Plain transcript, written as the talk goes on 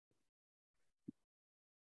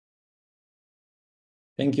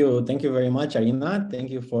Thank you very much, Arina.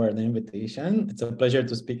 Thank you for the invitation. It's a pleasure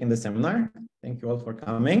to speak in the seminar. Thank you all for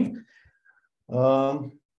coming.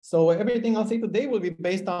 So everything I'll say today will be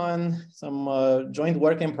based on some joint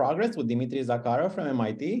work in progress with Dmitry Zakharov from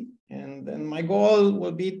MIT. And then my goal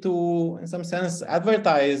will be to, in some sense,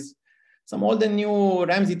 advertise some old and new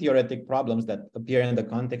Ramsey theoretic problems that appear in the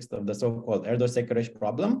context of the so-called Erdős-Szekeres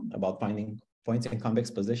problem about finding points in convex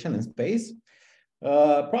position in space.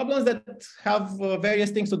 Problems that have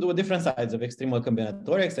various things to do with different sides of extremal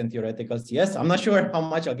combinatorics and theoretical CS. I'm not sure how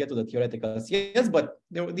much I'll get to the theoretical CS, but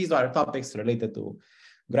these are topics related to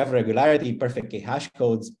graph regularity, perfect K hash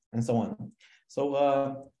codes, and so on.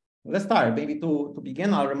 So let's start. Maybe to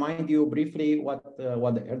begin, I'll remind you briefly what the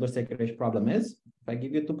Erdős-Szekeres problem is. If I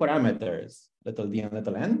give you two parameters, little d and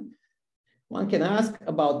little n, one can ask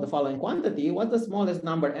about the following quantity: what's the smallest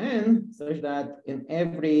number n such that in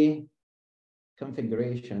every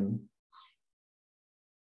configuration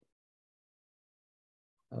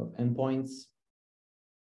of endpoints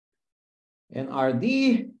in RD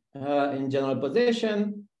in general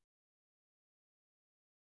position,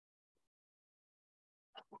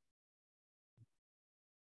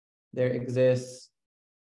 there exists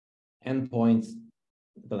endpoints,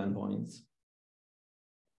 little endpoints,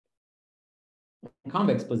 in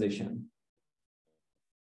convex position.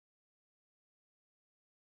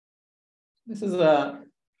 This is a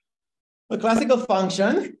classical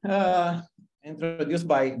function introduced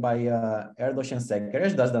by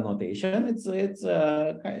Erdős-Szekeres. Does the notation. It's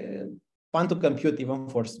fun to compute even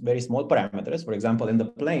for very small parameters. For example, in the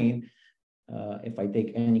plane, if I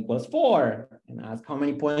take n equals 4 and ask how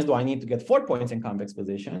many points do I need to get 4 points in convex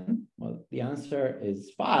position, well, the answer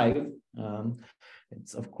is 5.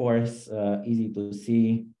 It's of course easy to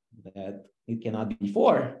see that it cannot be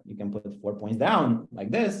 4. You can put 4 points down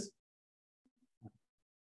like this.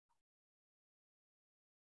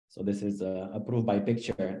 So this is a proof by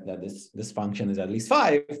picture that this function is at least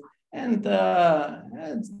 5. And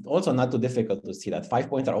it's also not too difficult to see that 5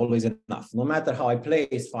 points are always enough. No matter how I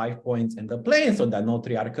place 5 points in the plane so that no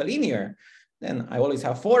three are collinear, then I always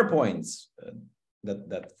have 4 points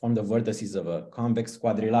that form the vertices of a convex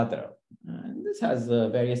quadrilateral. And this has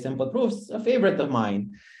various simple proofs. A favorite of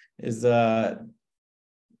mine is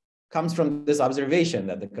comes from this observation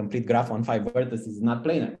that the complete graph on 5 vertices is not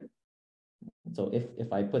planar. So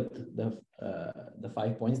if I put the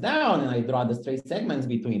 5 points down and I draw the straight segments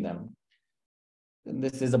between them,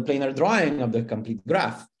 this is a planar drawing of the complete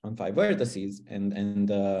graph on 5 vertices, and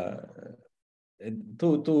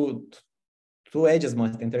two edges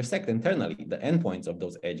must intersect internally. The endpoints of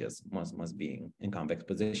those edges must be in convex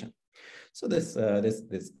position. So this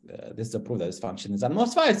is a proof that this function is at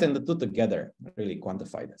most 5, and the two together really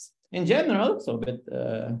quantify this. In general, so with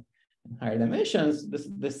higher dimensions,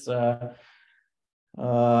 this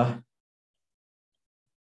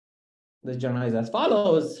generalized as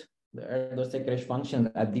follows: the Erdős-Szekeres function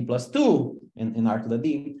at d plus 2 in R to the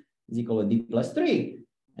d is equal to d plus 3.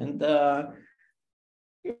 And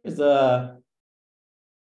here's a,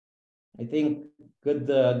 I think, good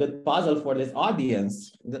puzzle for this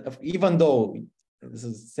audience. Even though this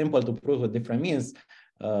is simple to prove with different means,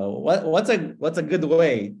 what's a good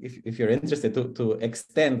way, if you're interested, to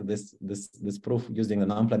extend this proof using the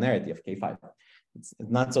non-planarity of K5? It's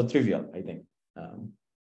not so trivial, I think.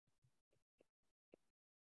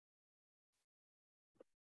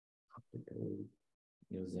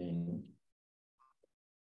 Using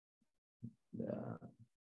the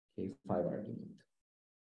K5 argument.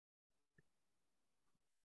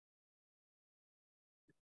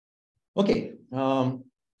 Okay,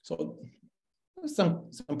 so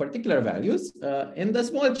some particular values. In the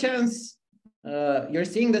small chance you're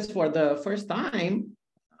seeing this for the first time,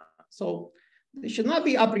 so it should not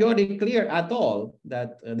be a priori clear at all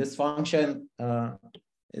that this function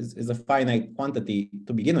is a finite quantity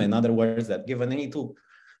to begin with. In other words, that given any two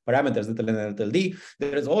parameters, little n and little d,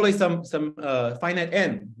 there is always some finite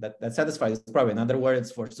n that satisfies this problem. In other words,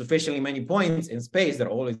 for sufficiently many points in space, there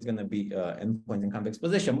are always going to be endpoints in convex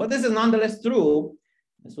position. But this is nonetheless true.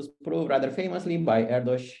 This was proved rather famously by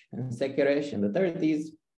Erdős-Szekeres in the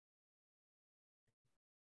 30s.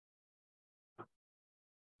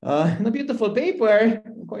 In a beautiful paper,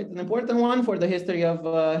 quite an important one for the history of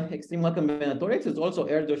extremal combinatorics, is also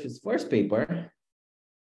Erdős's first paper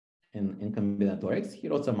in combinatorics. He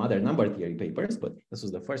wrote some other number theory papers, but this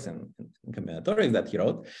was the first in combinatorics that he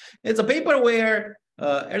wrote. It's a paper where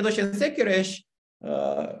Erdős and Szekeres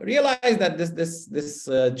realized that this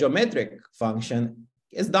geometric function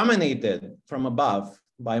is dominated from above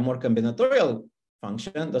by a more combinatorial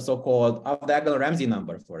function, the so-called off-diagonal Ramsey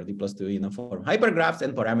number for D plus 2 uniform hypergraphs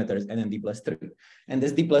and parameters n and D plus 3. And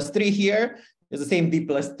this D plus 3 here is the same D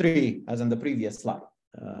plus 3 as on the previous slide.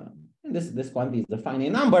 And this quantity is the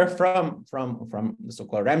finite number from the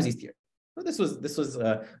so-called Ramsey's theorem. So this was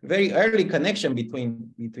a very early connection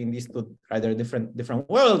between these two rather different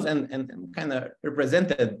worlds, and kind of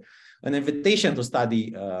represented an invitation to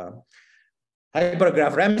study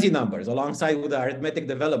hypergraph Ramsey numbers alongside with the arithmetic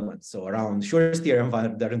developments. So around Schur's theorem,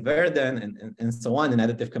 Van der Waerden, and so on in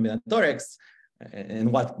additive combinatorics, and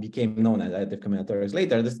what became known as additive combinatorics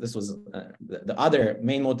later. This was the other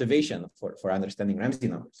main motivation for understanding Ramsey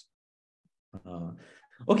numbers.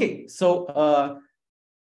 Okay, so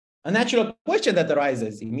a natural question that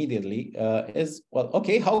arises immediately is, well,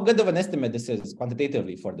 okay, how good of an estimate this is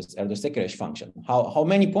quantitatively for this Erdős-Szekeres function? How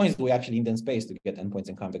many points do we actually need in space to get endpoints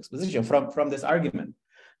in convex position from this argument?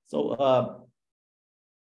 So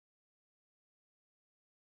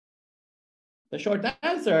the short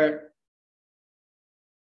answer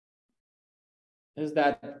is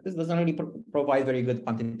that this doesn't really provide very good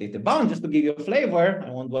quantitative bound. Just to give you a flavor, I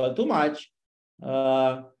won't dwell too much.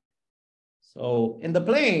 So in the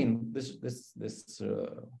plane, this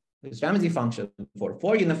Ramsey function for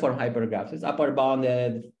 4 uniform hypergraphs is upper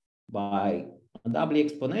bounded by a doubly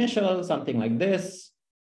exponential, something like this.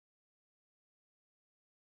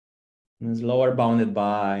 And is lower bounded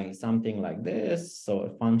by something like this. So a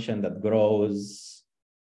function that grows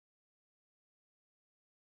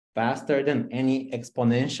faster than any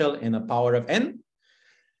exponential in a power of n.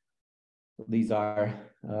 So these are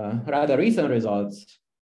rather recent results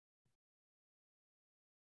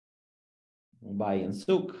by and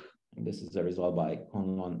Suk. And this is a result by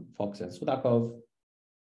Konlon, Fox, and Sudakov.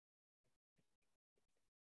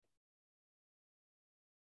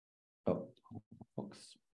 Oh,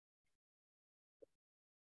 Fox.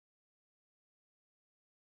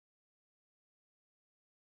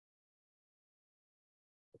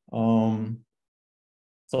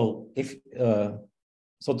 So if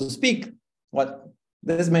so to speak, what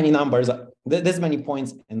this many numbers, this many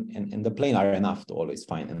points in the plane are enough to always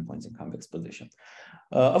find endpoints in convex position.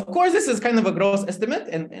 Of course, this is kind of a gross estimate,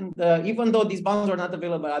 and even though these bounds were not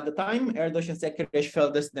available at the time, Erdős and Szekeres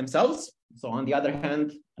felt this themselves. So on the other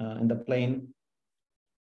hand, in the plane,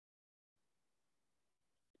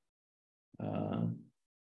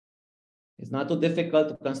 it's not too difficult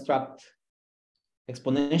to construct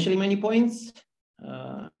exponentially many points,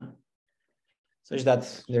 such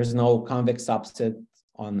that there's no convex subset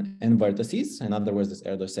on n vertices. In other words, this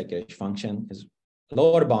Erdős-Szekeres function is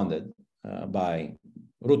lower bounded by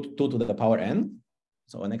root 2 to the power n,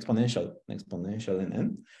 so an exponential in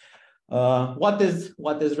n. What is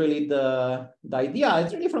really the idea?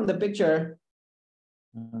 It's really from the picture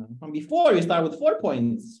from before. You start with 4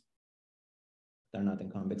 points. They're not in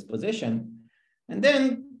convex position, and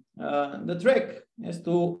then the trick is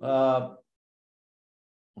to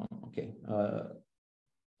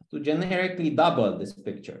to generically double this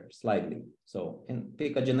picture slightly. So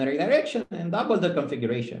pick a generic direction and double the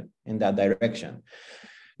configuration in that direction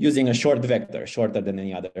using a short vector, shorter than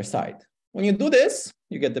any other side. When you do this,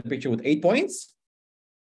 you get the picture with 8 points.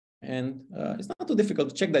 And it's not too difficult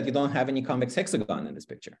to check that you don't have any convex hexagon in this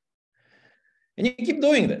picture. And you keep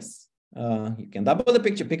doing this. You can double the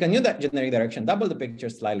picture, pick a new generic direction, double the picture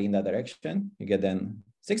slightly in that direction. You get then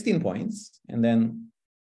 16 points. And then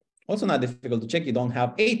also not difficult to check, you don't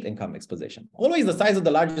have 8 in convex position. Always the size of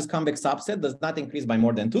the largest convex subset does not increase by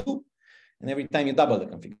more than 2. And every time you double the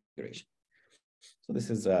configuration. So this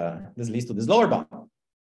leads to this lower bound.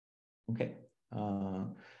 Okay.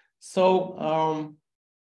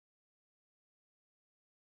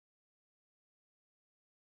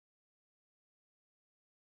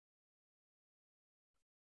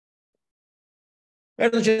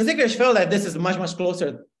 Erdős-Szekeres felt that this is much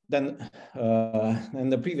closer than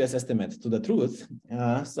the previous estimate to the truth.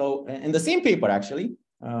 So in the same paper, actually,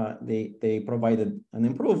 they provided an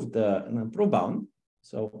improved bound.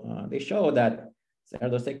 So they show that the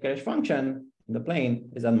Erdős-Szekeres function in the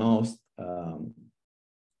plane is at most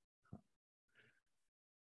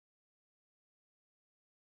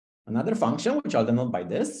another function, which I'll denote by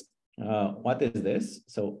this. What is this?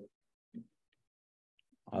 So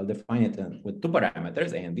I'll define it with 2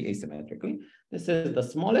 parameters, A and B, asymmetrically. This is the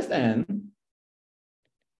smallest n,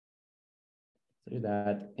 so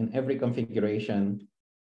that in every configuration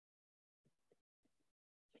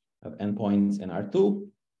of endpoints in R2,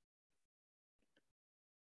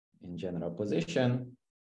 in general position,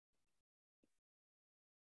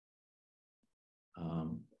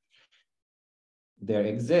 there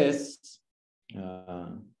exists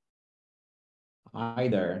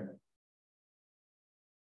either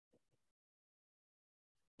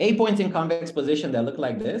A points in convex position that look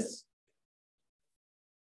like this.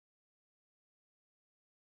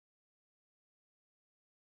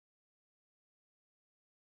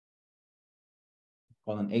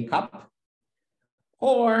 Called an A cup.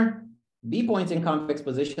 Or B points in convex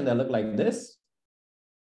position that look like this.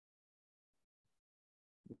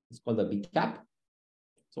 It's called a B cap.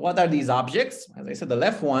 So what are these objects? As I said, the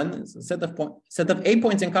left one is a set of A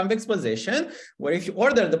points in convex position, where if you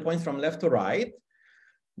order the points from left to right,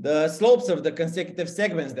 the slopes of the consecutive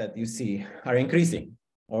segments that you see are increasing.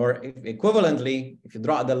 Or if equivalently, if you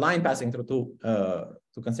draw the line passing through two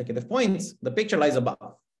consecutive points, the picture lies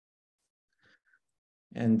above.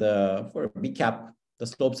 And for B cap, the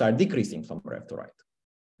slopes are decreasing from left to right.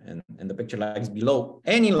 And the picture lies below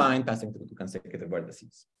any line passing through two consecutive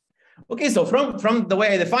vertices. Okay, so from the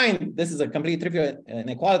way I defined, this is a complete trivial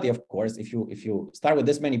inequality, of course. If you start with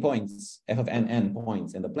this many points, f of n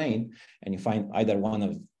points in the plane, and you find either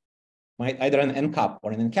an n cup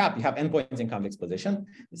or an n cap, you have n points in convex position.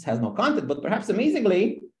 This has no content, but perhaps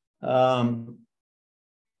amazingly,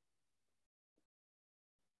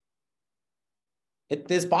 it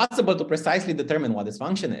is possible to precisely determine what this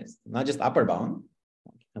function is, not just upper bound.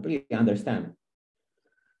 I completely understand.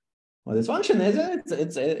 What this function is,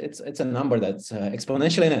 it's a number that's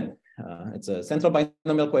exponential in n. It's a central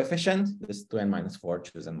binomial coefficient. This 2n minus 4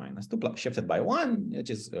 choose n minus 2 shifted by 1, which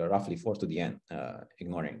is roughly 4 to the n,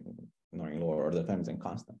 ignoring lower order terms and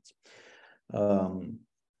constants.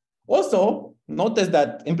 Also, notice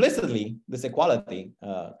that implicitly this equality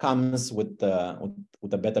comes with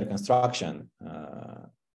a better construction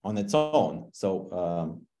on its own. So,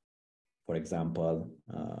 for example,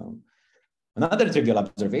 another trivial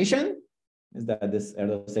observation is that this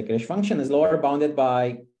Erdős-Szekeres function is lower bounded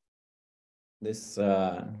by this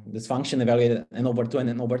function evaluated n over 2 and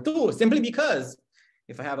n over 2, simply because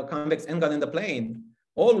if I have a convex n-gun in the plane,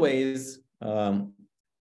 always the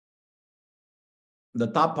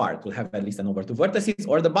top part will have at least n over 2 vertices,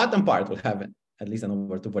 or the bottom part will have at least n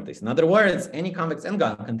over 2 vertices. In other words, any convex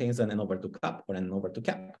n-gun contains an n over 2 cup or n over 2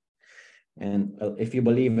 cap. And if you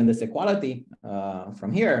believe in this equality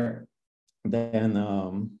from here, then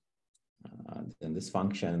this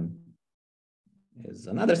function is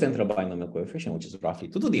another central binomial coefficient, which is roughly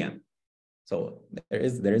 2 to the n. So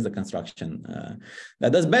there is a construction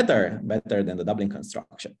that does better than the doubling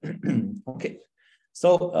construction. Okay,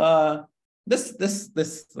 so this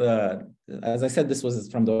as I said, this was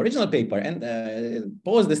from the original paper, and it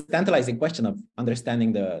posed this tantalizing question of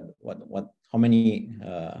understanding how many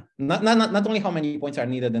not only how many points are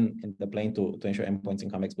needed in the plane to ensure n points in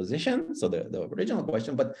convex position, so the original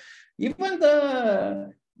question, but even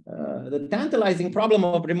the tantalizing problem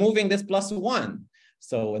of removing this +1.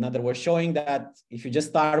 So in other words, showing that if you just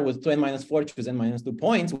start with 2n minus 4 choose n minus 2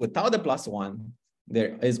 points without the +1,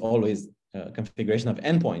 there is always configuration of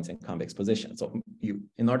n points in convex position. So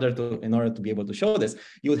in order to be able to show this,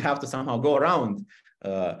 you would have to somehow go around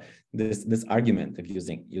this argument of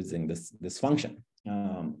using this function.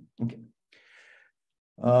 Okay.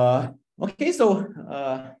 Okay, so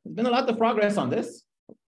there's been a lot of progress on this,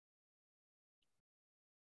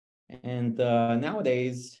 and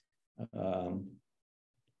nowadays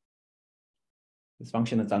this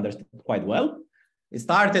function is understood quite well. It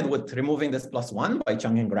started with removing this +1 by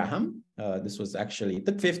Chung and Graham. This was actually, it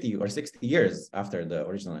took 50 or 60 years after the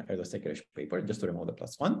original Erdős-Szekeres paper just to remove the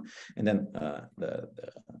 +1. And then the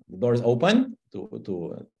doors open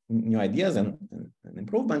to new ideas and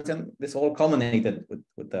improvements. And this all culminated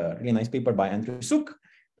with a really nice paper by Andrew Suk,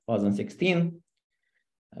 2016,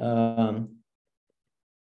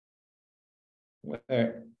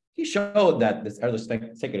 where he showed that this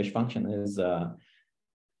Erdős-Szekeres function is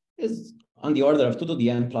on the order of 2 to the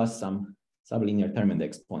n plus some sublinear term in the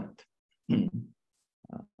exponent.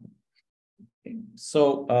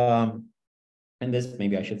 So, and this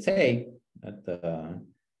maybe I should say that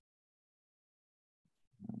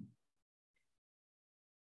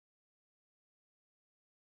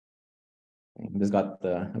this got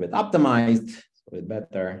a bit optimized, so a bit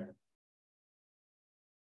better.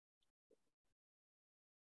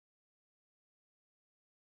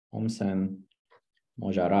 Homsen,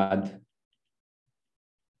 Mojarad,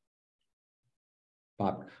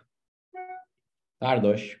 Pak,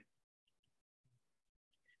 Erdős.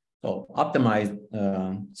 So optimized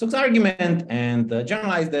Suk's argument and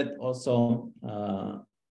generalized it also,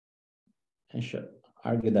 and should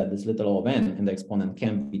argue that this little o of n in the exponent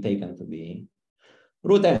can be taken to be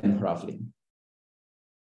root n roughly.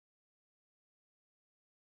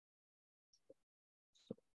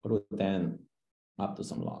 So root n up to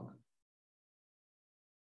some log.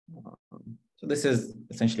 So this is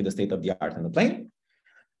essentially the state of the art in the plane.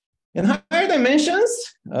 In higher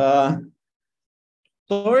dimensions,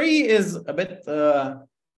 story is a bit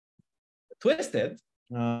twisted.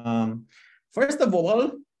 First of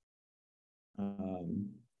all,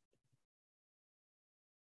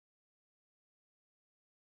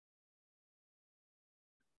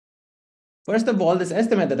 this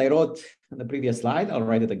estimate that I wrote in the previous slide, I'll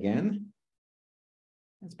write it again.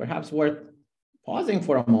 It's perhaps worth pausing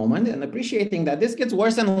for a moment and appreciating that this gets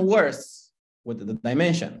worse and worse with the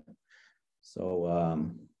dimension.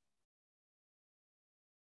 So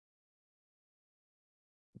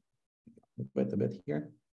wait a bit here.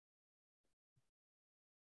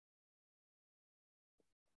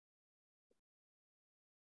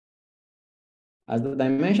 As the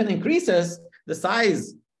dimension increases, the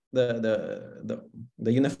size, the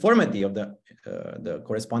uniformity of the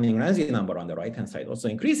corresponding Ramsey number on the right-hand side also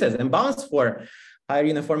increases, and bounds for higher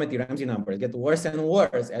uniformity Ramsey numbers get worse and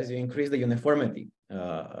worse as you increase the uniformity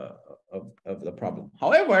of the problem.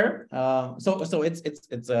 However, so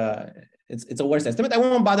it's a worse estimate. I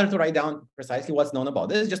won't bother to write down precisely what's known about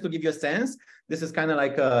this, just to give you a sense. This is kind of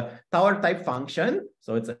like a tower type function.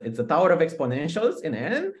 So it's a tower of exponentials in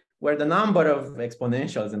n, where the number of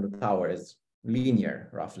exponentials in the tower is linear,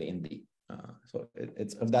 roughly in D. So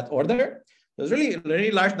it's of that order. So it's really a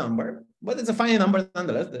really large number, but it's a finite number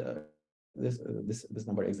nonetheless. This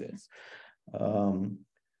number exists.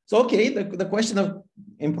 So okay, the question of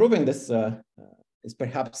improving this is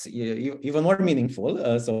perhaps even more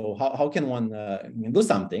meaningful. So how can one do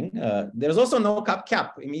something? There's also no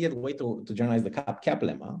cap immediate way to generalize the cap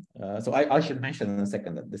lemma. So I should mention in a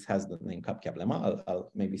second that this has the name cap lemma.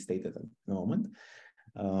 I'll maybe state it in a moment.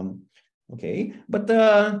 Okay, but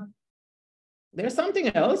there's something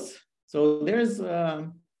else. So there's a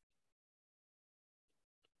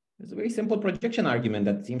very simple projection argument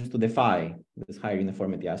that seems to defy this higher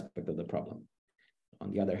uniformity aspect of the problem. On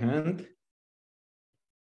the other hand,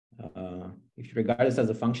 if you regard this as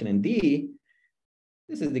a function in D,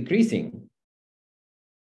 this is decreasing.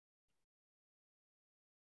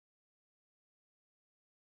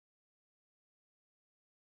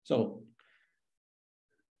 So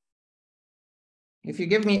if you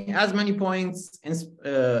give me as many points,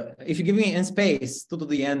 if you give me in space 2 to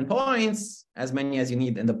the n points, as many as you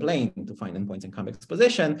need in the plane to find endpoints in convex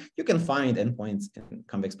position, you can find endpoints in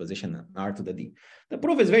convex position in R to the D. The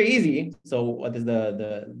proof is very easy. So what is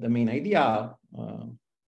the main idea?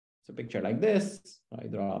 It's a picture like this. I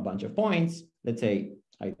draw a bunch of points. Let's say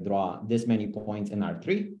I draw this many points in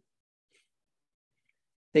R3.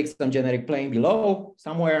 Take some generic plane below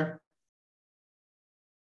somewhere.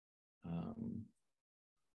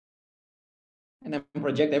 And then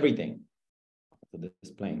project everything to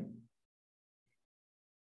this plane.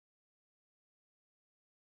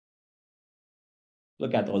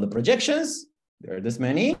 Look at all the projections. There are this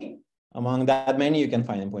many. Among that many, you can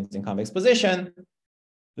find endpoints in convex position.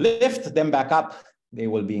 Lift them back up. They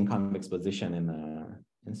will be in convex position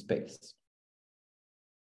in space.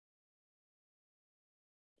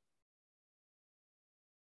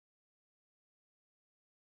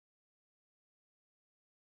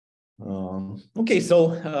 Okay,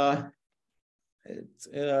 so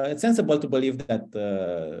it's sensible to believe that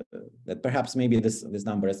that perhaps maybe this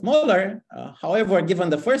number is smaller. However, given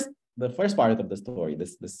the first part of the story,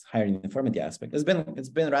 this higher uniformity aspect, it's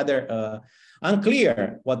been rather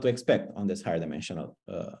unclear what to expect on this higher dimensional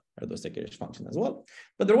Erdős-Szekeres function as well.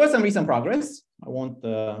 But there was some recent progress. I won't.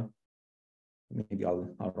 Maybe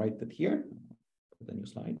I'll write it here. Put a new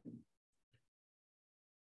slide.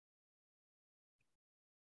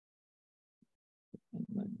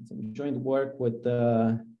 Some joint work with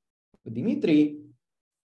Dimitri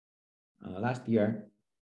last year.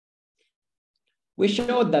 We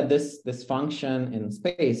showed that this function in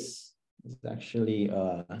space is actually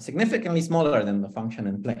significantly smaller than the function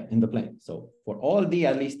in the plane. So for all D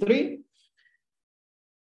at least 3,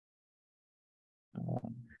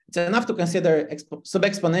 it's enough to consider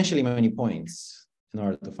sub-exponentially many points in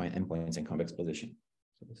order to find endpoints in convex position.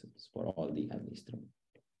 So this is for all D at least 3.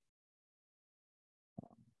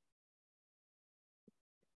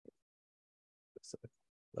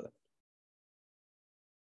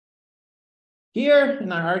 Here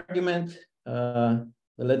in our argument, the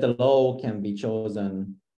little o can be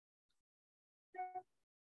chosen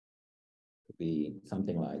to be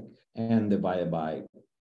something like n divided by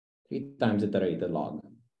 3 times iterated log,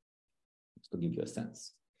 just to give you a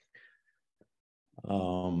sense.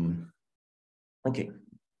 Okay,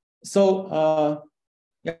 so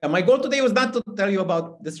yeah, my goal today was not to tell you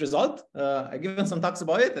about this result. I've given some talks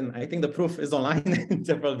about it, and I think the proof is online in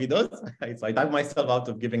several videos. So I typed myself out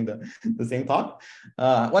of giving the same talk.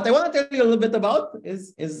 What I want to tell you a little bit about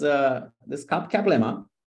is this cap lemma.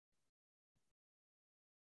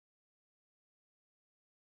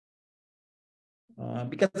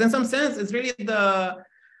 Because in some sense, it's really the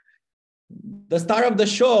star of the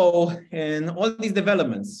show in all these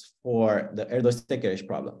developments for the Erdős-Szekeres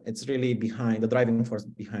problem. It's really behind the driving force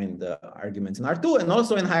behind the arguments in R2 and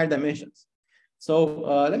also in higher dimensions. So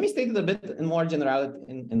let me state it a bit in more generality.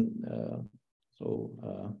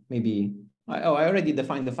 Maybe I already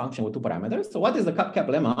defined the function with two parameters. So what is the cap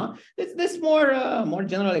lemma? It's this more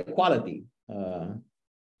general equality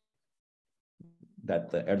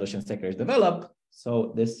that the Erdős and Szekeres develop.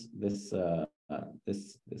 So this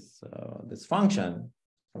function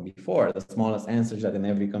from before, the smallest answer is that in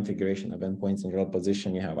every configuration of endpoints in real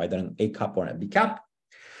position, you have either an A cap or a B cap.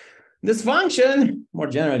 This function, more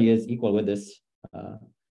generally, is equal with this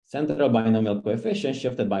central binomial coefficient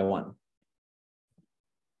shifted by 1.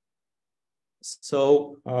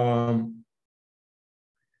 So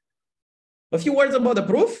a few words about the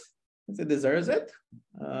proof, as it deserves it.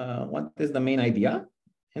 What is the main idea?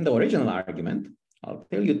 In the original argument, I'll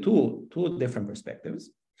tell you two different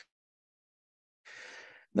perspectives.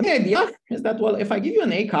 The main idea is that, well, if I give you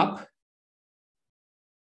an A cup,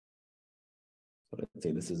 so let's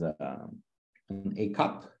say this is an A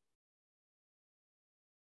cup,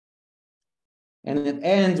 and it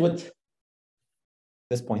ends with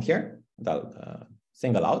this point here, that I'll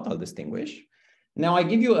single out, I'll distinguish. Now I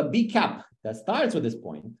give you a B cap that starts with this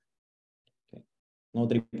point. Okay. No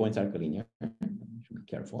 3 points are collinear, should be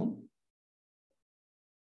careful.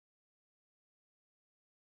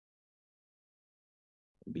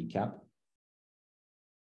 B cap.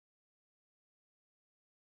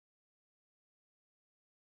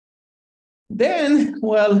 Then,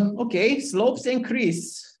 well, okay, slopes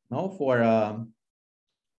increase now for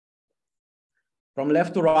from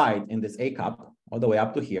left to right in this A cup all the way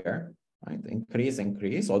up to here, right?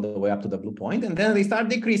 Increase all the way up to the blue point, and then they start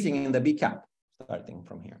decreasing in the B cap starting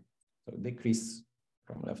from here. So decrease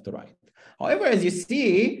from left to right. However, as you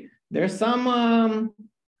see, there's some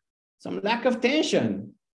lack of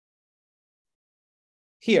tension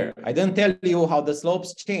here. I didn't tell you how the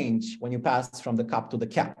slopes change when you pass from the cup to the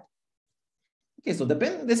cap. Okay, so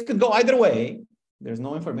this could go either way. There's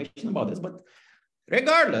no information about this, but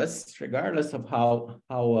regardless of how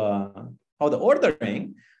the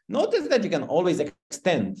ordering, notice that you can always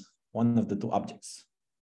extend one of the two objects.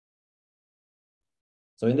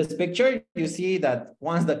 So in this picture, you see that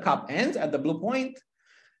once the cup ends at the blue point,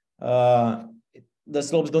 the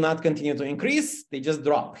slopes do not continue to increase; they just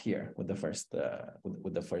drop here with the first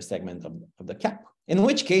segment of the cap. In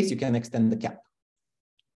which case, you can extend the cap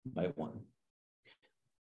by 1.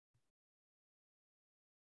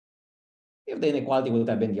 If the inequality would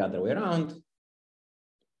have been the other way around,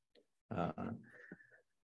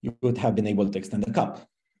 you would have been able to extend the cup.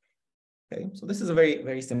 Okay, so this is a very,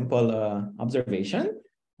 very simple observation.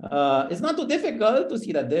 It's not too difficult to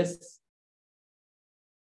see that this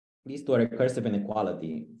leads to a recursive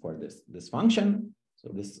inequality for this function. So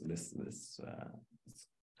this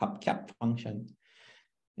cup cap function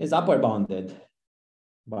is upper bounded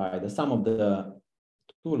by the sum of the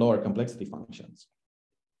two lower complexity functions,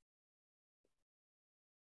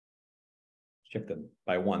 shifted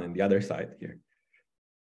by 1 in the other side here.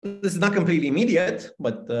 This is not completely immediate,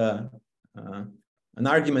 but an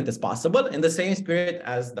argument is possible in the same spirit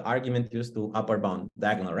as the argument used to upper bound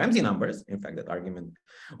diagonal Ramsey numbers. In fact, that argument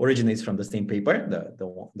originates from the same paper, the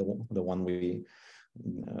one we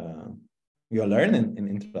all learn in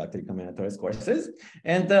introductory combinatorics courses.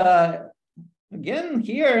 And again,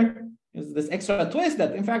 here is this extra twist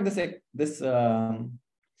that, in fact, this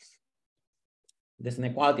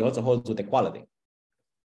inequality also holds with equality.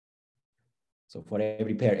 So for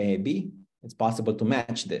every pair A and B, it's possible to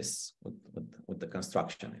match this with the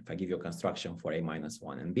construction. If I give you a construction for A minus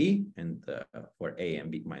 1 and B, and for A and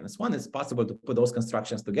B minus 1, it's possible to put those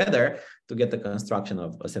constructions together to get the construction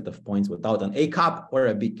of a set of points without an A cap or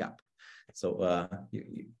a B cap. So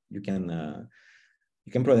you can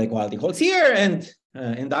prove the equality holds here, and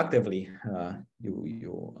inductively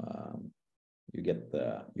you get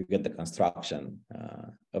the construction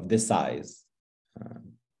of this size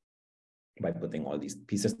by putting all these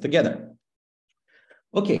pieces together.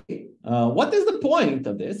 Okay, what is the point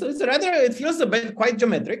of this? So it feels a bit quite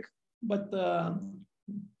geometric, but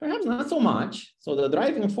perhaps not so much. So the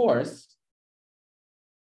driving force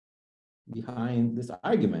behind this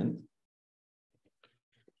argument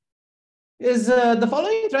is the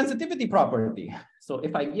following transitivity property. So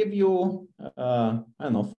if I give you, I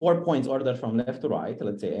don't know, 4 points ordered from left to right,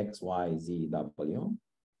 let's say X, Y, Z, W.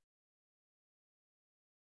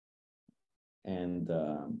 And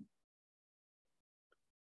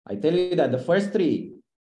I tell you that the first 3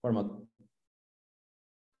 form a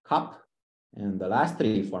cup and the last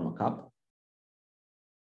 3 form a cup.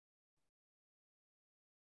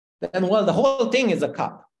 Then, well, the whole thing is a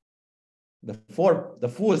cup. The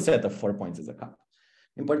full set of 4 points is a cup.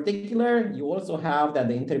 In particular, you also have that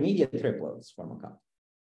the intermediate triples form a cup.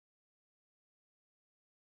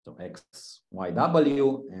 So X, Y,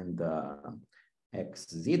 W and X,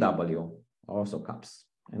 Z, W are also cups.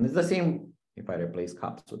 And it's the same if I replace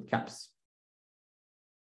cups with caps.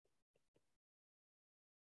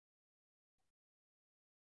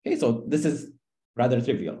 Okay, so this is rather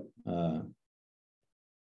trivial.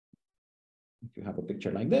 If you have a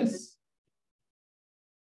picture like this,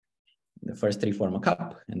 the first 3 form a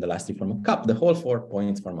cup and the last 3 form a cup, the whole 4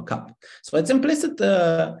 points form a cup. So it's implicit,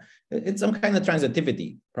 it's some kind of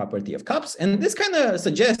transitivity property of cups. And this kind of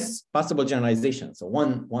suggests possible generalization. So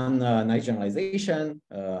one nice generalization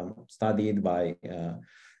studied by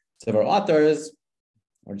several authors,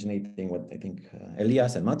 originating with, I think,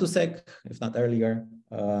 Elias and Matusek, if not earlier.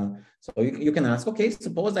 So you can ask, okay,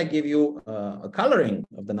 suppose I give you a coloring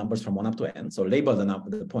of the numbers from 1 up to n. So label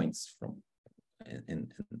the points from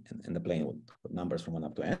in the plane with numbers from 1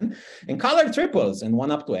 up to n, and color triples in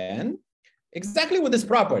 1 up to n, exactly with this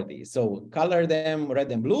property. So color them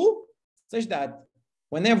red and blue, such that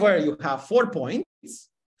whenever you have 4 points,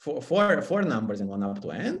 four numbers in 1 up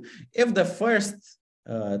to n, if the first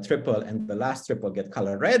triple and the last triple get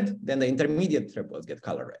color red, then the intermediate triples get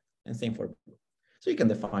color red, and same for blue. So you can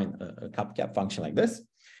define a cap function like this.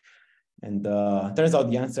 And turns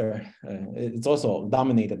out the answer, it's also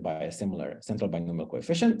dominated by a similar central binomial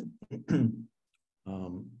coefficient.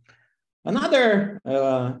 Another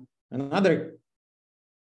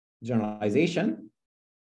generalization,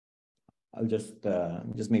 I'll just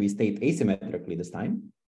maybe state asymmetrically this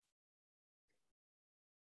time.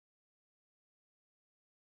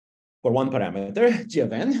 For one parameter, g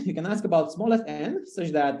of n, you can ask about smallest n,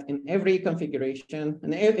 such that in every configuration,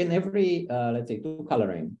 in every, let's say, 2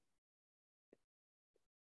 coloring,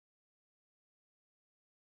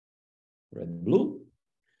 red, blue,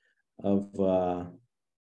 of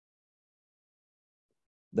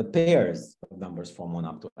the pairs of numbers from 1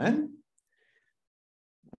 up to n.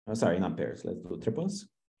 Oh, sorry, not pairs, let's do triples.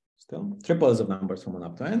 Still, triples of numbers from 1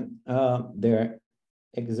 up to n. There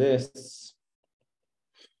exists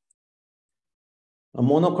a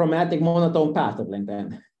monochromatic monotone path of length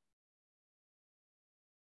n.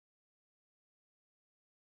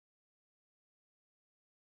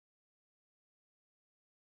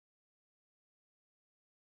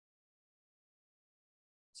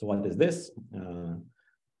 So what is this?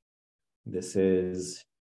 This is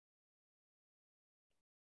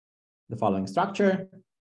the following structure: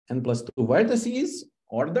 n plus 2 vertices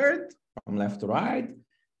ordered from left to right,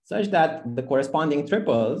 such that the corresponding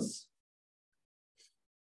triples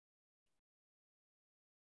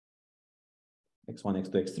x1,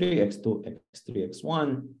 x2, x3, x2, x3, x1,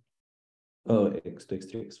 x2,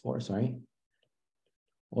 x3, x4, sorry,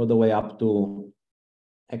 all the way up to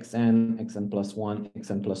xn, xn plus 1,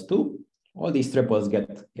 xn plus 2. All these triples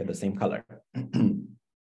get the same color.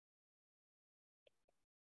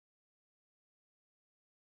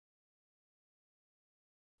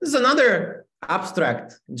 This is another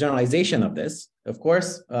abstract generalization of this. Of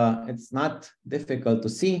course, it's not difficult to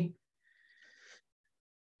see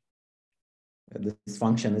that this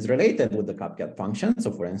function is related with the copycat function. So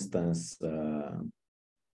for instance,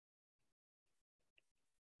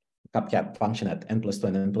 copycat function at n plus 2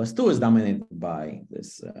 and n plus 2 is dominated by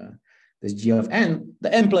this, this g of n.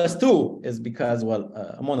 The n plus 2 is because, well,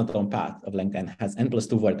 a monotone path of length n has n plus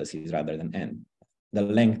 2 vertices rather than n. The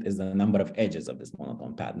length is the number of edges of this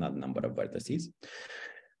monotone path, not the number of vertices.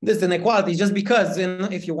 This inequality is just because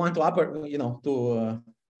if you want to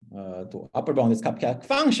to upper bound this copycat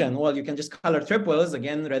function, well, you can just color triples,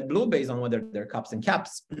 again, red, blue, based on whether they're cups and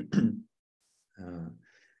caps.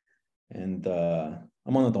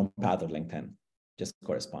 A monotone path of length n just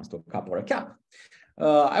corresponds to a cup or a cap.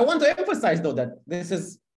 I want to emphasize, though, that this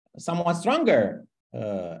is somewhat stronger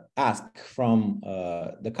ask from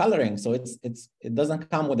the coloring. So it doesn't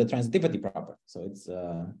come with the transitivity property. So it's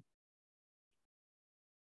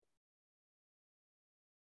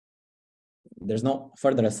there's no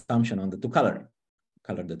further assumption on the 2 coloring.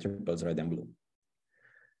 Color the triples red and blue.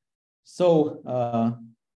 So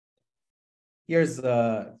here's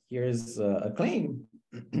a claim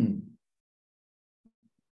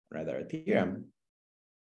rather a theorem.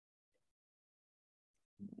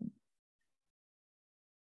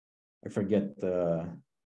 I forget the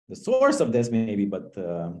source of this maybe, but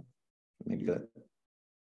maybe that.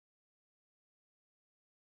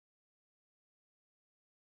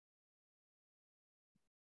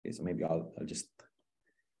 Okay, so maybe I'll just,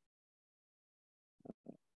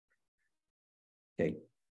 okay.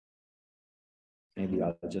 Maybe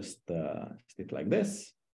I'll just stick like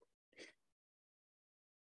this.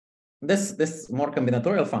 This more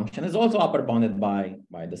combinatorial function is also upper bounded by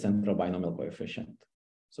the central binomial coefficient.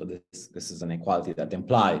 So this is an inequality that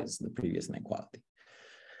implies the previous inequality.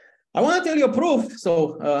 I want to tell you a proof.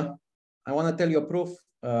 So I want to tell you a proof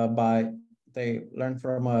they learned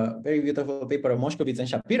from a very beautiful paper of Moshkovitz and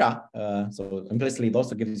Shapira. So implicitly, it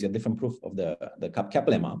also gives you a different proof of the Kapka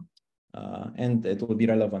lemma. And it will be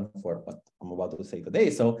relevant for what I'm about to say today.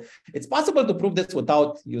 So it's possible to prove this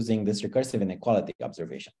without using this recursive inequality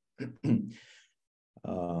observation.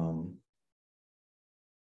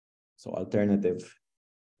 So alternative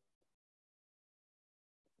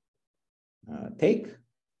take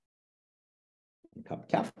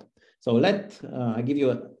cap. So I give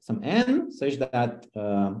you some n such that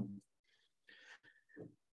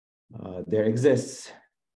there exists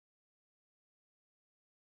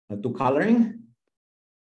two coloring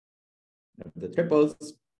of the triples,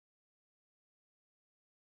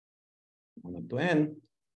 1 up to n,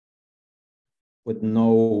 with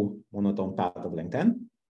no monotone path of length n.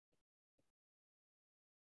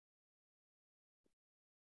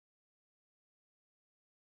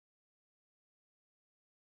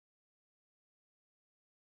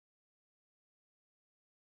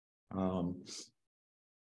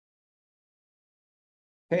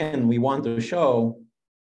 And we want to show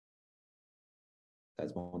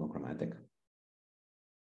that's monochromatic.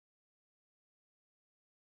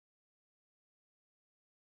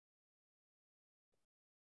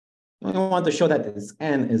 I want to show that this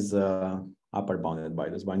n is upper bounded by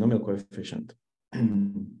this binomial coefficient.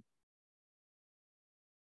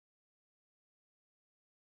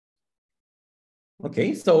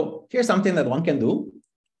 Okay, so here's something that one can do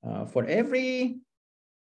for every.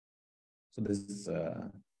 So this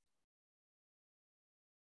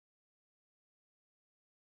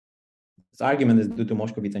argument is due to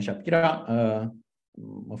Moshkovitz and Shapira.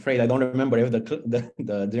 I'm afraid I don't remember if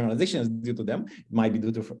the generalization is due to them. It might be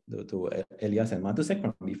due to Elias and Matusek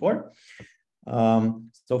from before.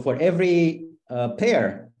 So for every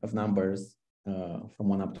pair of numbers from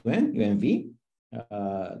 1 up to n, u and v,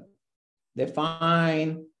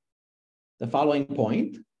 define the following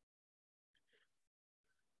point.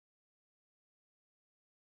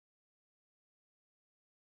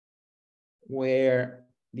 Where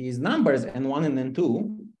these numbers n1 and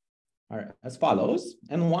n2 are as follows.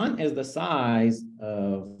 N1 is the size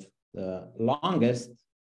of the longest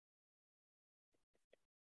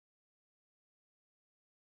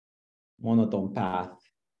monotone path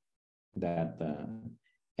that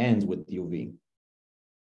ends with uv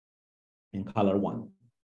in color 1.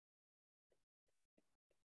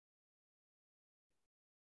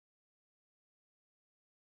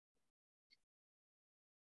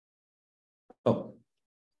 Oh,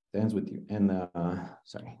 it ends with u and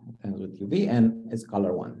sorry, it ends with uv and it's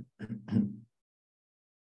color 1.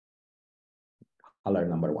 Color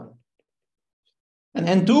number 1. And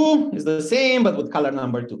n2 is the same, but with color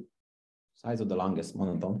number 2. Size of the longest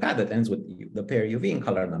monotone path that ends with the pair uv in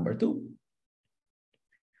color number 2.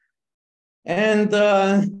 And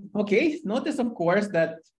okay, notice of course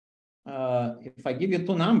that if I give you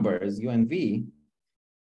two numbers, u and v,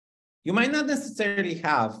 you might not necessarily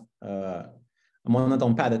have a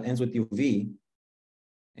monotone path that ends with uv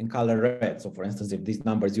in color red. So for instance, if these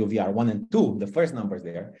numbers uv are 1 and 2, the first numbers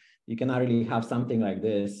there, you cannot really have something like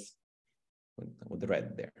this with the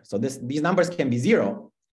red there. So these numbers can be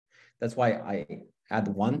 0. That's why I add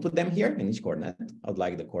 1 to them here in each coordinate. I would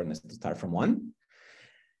like the coordinates to start from 1.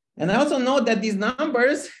 And I also note that these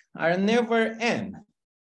numbers are never n,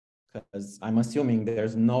 because I'm assuming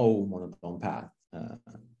there's no monotone path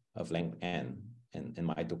of length n in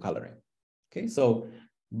my two coloring. Okay, so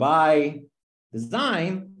by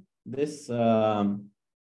design, this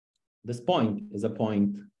point is a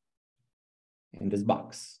point in this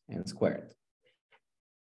box n squared.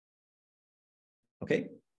 Okay.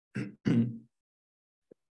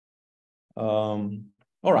 All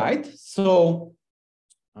right, so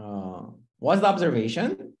what's the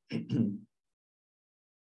observation?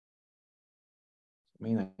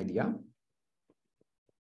 Main idea.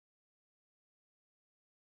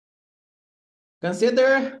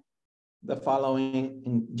 Consider the following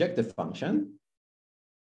injective function.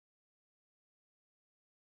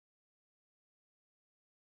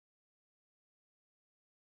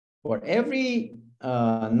 for every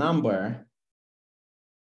number,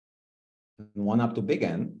 1 up to big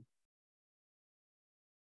N,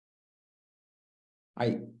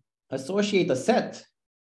 I associate a set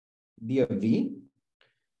D of V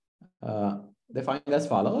defined as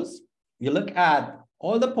follows. You look at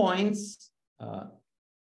all the points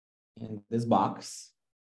in this box,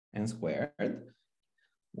 N squared,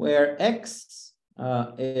 where X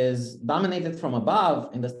is dominated from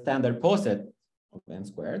above in the standard poset of N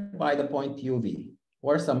squared by the point PUV,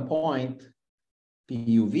 or some point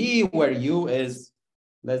PUV where U is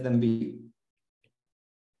less than V.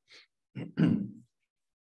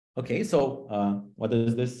 Okay, so what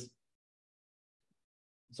does this?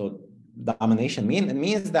 So domination mean? It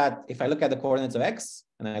means that if I look at the coordinates of X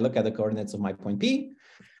and I look at the coordinates of my point P,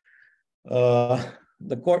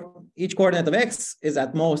 each coordinate of X is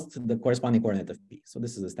at most the corresponding coordinate of P. So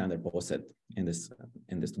this is a standard poset in this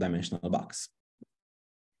two-dimensional box.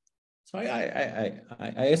 So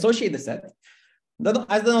I associate the set.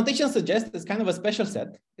 As the notation suggests, it's kind of a special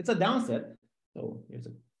set. It's a down set. So here's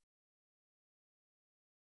a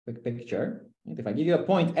quick picture. And if I give you a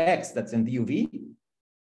point X that's in DUV,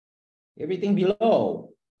 everything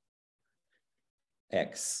below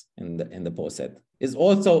X in the poset is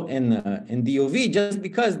also in DUV, just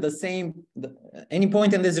because any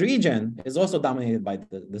point in this region is also dominated by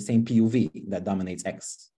the same PUV that dominates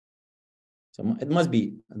X. So it must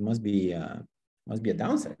be a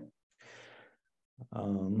downset.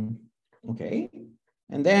 Okay,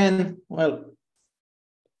 and then, well,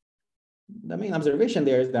 the main observation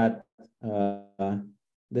there is that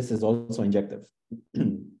this is also injective.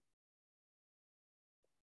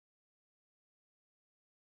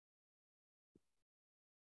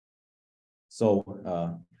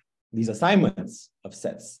 So these assignments of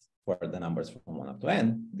sets for the numbers from 1 up to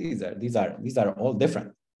N, these are all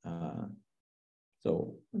different.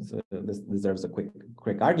 So this deserves a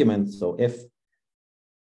quick argument. So if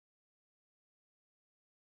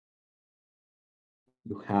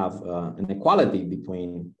you have an equality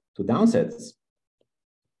between two downsets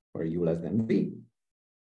for U less than V,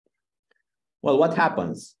 well, what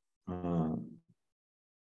happens?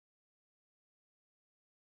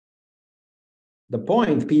 The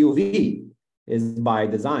point PUV is by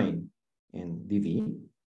design in DV.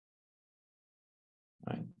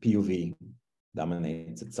 Right? PUV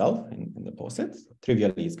dominates itself in the poset.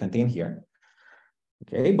 Trivially, it's contained here.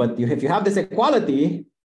 Okay, but if you have this equality,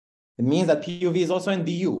 it means that PUV is also in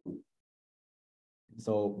DU.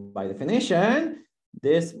 So by definition,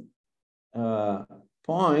 this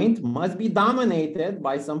point must be dominated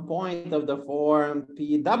by some point of the form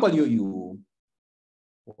PWU,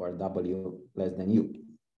 or W less than U.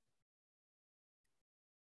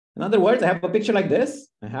 In other words, I have a picture like this.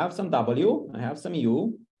 I have some W, I have some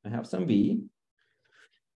U, I have some V.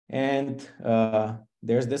 And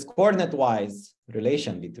there's this coordinate-wise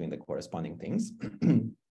relation between the corresponding things.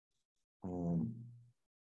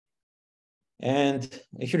 And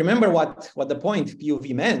if you remember what the point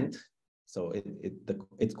PUV meant, so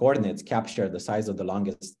its coordinates capture the size of the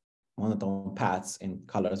longest monotone paths in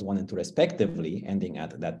colors 1 and 2 respectively, ending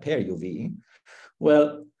at that pair UV.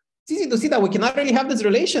 Well, it's easy to see that we cannot really have this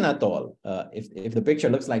relation at all if the picture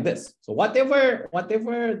looks like this. So whatever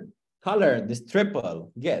color this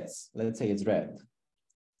triple gets, let's say it's red.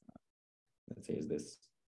 Let's say it's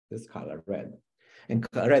this color, red. And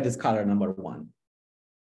red is color number 1.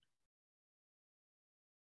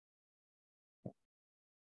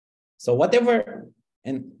 So whatever,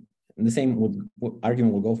 and the same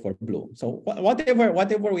argument will go for blue. So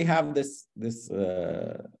whatever we have this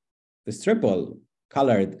triple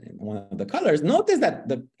colored in one of the colors, notice that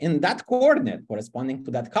in that coordinate corresponding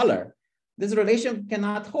to that color, this relation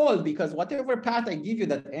cannot hold, because whatever path I give you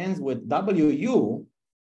that ends with WU,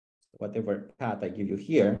 whatever path I give you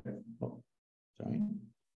here,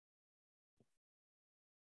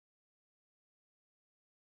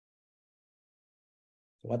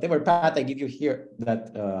 whatever path I give you here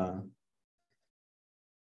that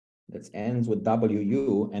ends with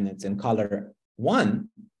WU and it's in color 1,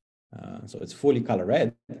 so it's fully color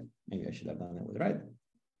red. Maybe I should have done it with red.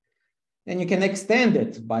 And you can extend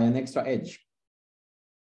it by an extra edge,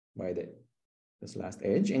 by this last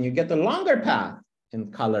edge, and you get a longer path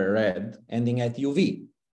in color red ending at UV.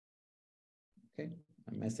 Okay,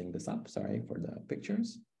 I'm messing this up. Sorry for the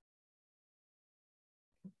pictures.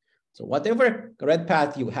 So whatever red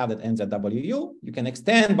path you have that ends at WU, you can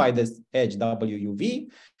extend by this edge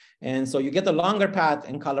WUV. And so you get a longer path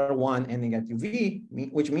in color 1 ending at UV,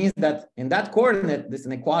 which means that in that coordinate, this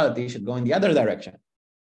inequality should go in the other direction.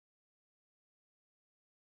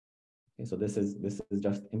 Okay, so this is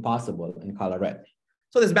just impossible in color red.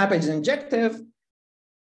 So this mappage is injective,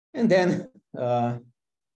 and then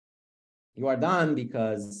you are done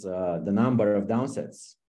because the number of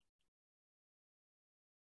downsets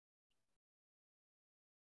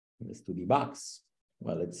in this 2D box,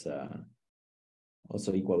 well, it's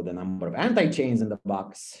also equal to the number of anti-chains in the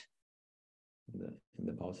box in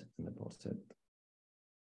the poset.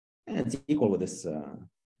 And it's equal with this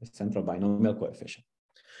central binomial coefficient,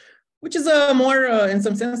 which is a more, in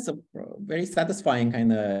some sense, a very satisfying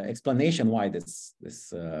kind of explanation why this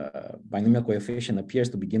binomial coefficient appears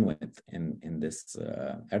to begin with in this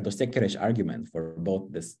Erdős-Szekeres argument for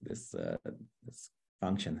both this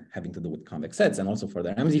function having to do with convex sets and also for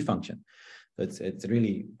the Ramsey function. So it's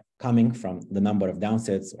really coming from the number of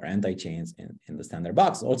downsets or anti-chains in the standard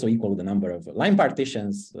box, also equal to the number of line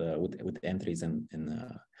partitions with entries in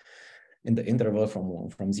the interval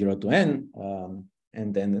from 0 to n.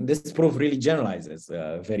 And then this proof really generalizes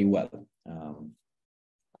very well.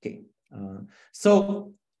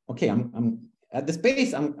 So I'm at this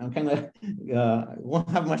pace. I'm kind of won't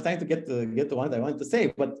have much time to get to what I want to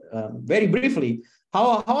say. But very briefly,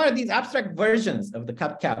 how are these abstract versions of the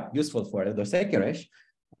cap useful for Erdős-Szekeres?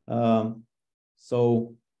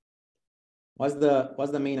 So what's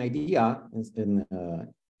the main idea in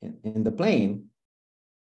the plane?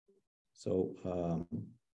 So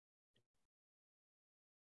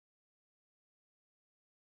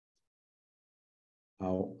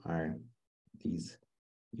how are these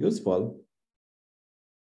useful?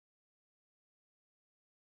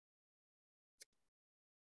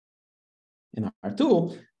 In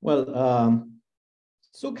R2, well,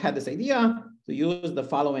 Suk had this idea to use the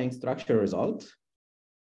following structure result.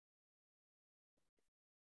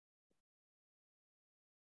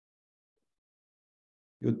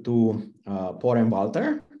 Due to Por and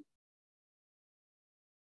Walter,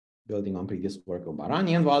 building on previous work of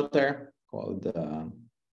Barani and Walter, called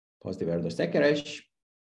positive Erdős-Szekeres.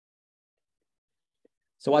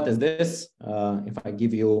 So what is this? If I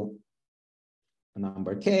give you a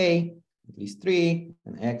number k, at least 3,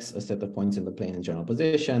 and x, a set of points in the plane in general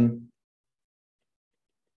position,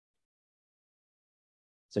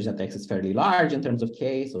 such that x is fairly large in terms of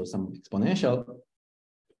k, so some exponential.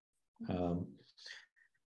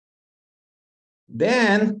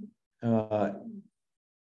 Then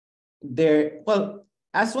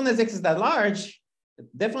as soon as x is that large, it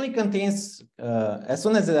definitely contains, as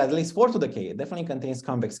soon as it's at least 4 to the k, it definitely contains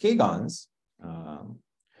convex k-gons.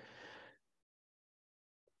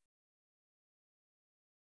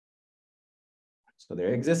 So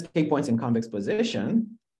there exists k points in convex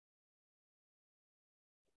position.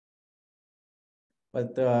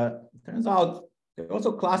 But it turns out they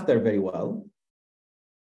also cluster very well.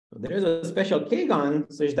 So there is a special k-gon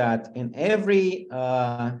such that in every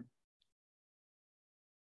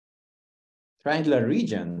triangular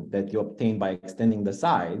region that you obtain by extending the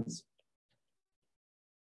sides,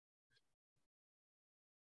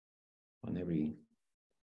 on every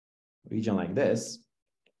region like this,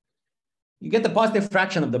 you get the positive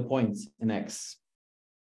fraction of the points in X.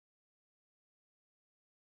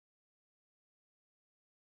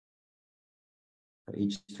 For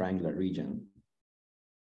each triangular region.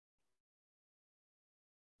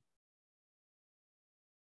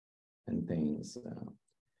 Contains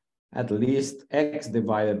at least X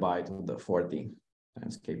divided by the 40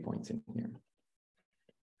 times k points in here.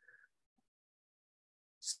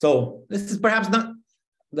 So this is perhaps not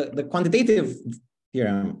the quantitative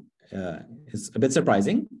theorem is a bit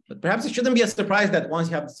surprising, but perhaps it shouldn't be a surprise that once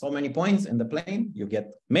you have so many points in the plane, you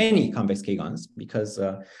get many convex k-gons, because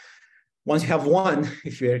once you have one,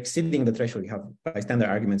 if you're exceeding the threshold, you have, by standard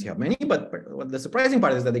arguments, you have many, but the surprising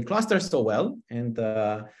part is that they cluster so well, and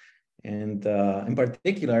in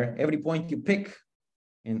particular, every point you pick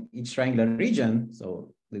in each triangular region,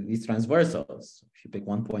 so these transversals, if you pick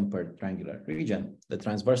 1 point per triangular region, the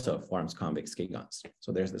transversal forms convex k-gons.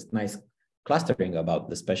 So there's this nice clustering about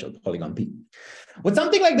the special polygon P. With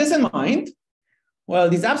something like this in mind, well,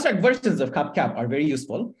 these abstract versions of cap are very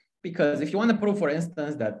useful, because if you want to prove, for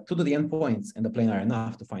instance, that 2 to the n points in the plane are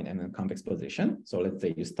enough to find n in convex position, so let's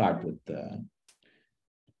say you start with a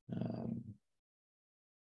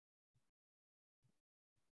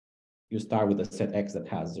set X that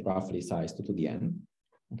has roughly size 2 to the n.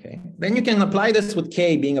 Okay, then you can apply this with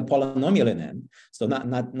k being a polynomial in n, so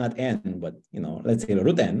not n, but let's say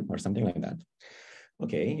root n or something like that.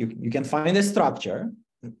 Okay, you can find a structure,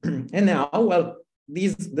 and now, well,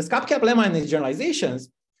 this cap lemma and these generalizations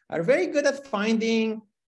are very good at finding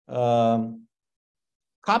cups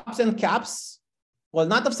and caps. Well,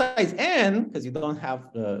 not of size n, because you don't have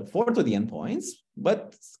 4 to the n points,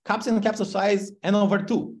 but cups and caps of size n over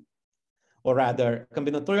 2. or rather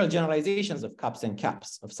combinatorial generalizations of cups and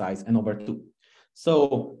caps of size n over 2.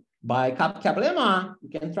 So by cap lemma, you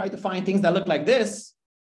can try to find things that look like this.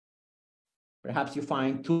 Perhaps you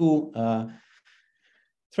find two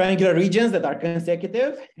triangular regions that are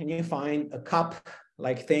consecutive, and you find a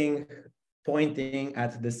cup-like thing pointing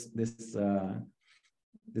at this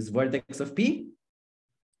vertex of P.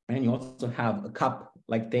 And you also have a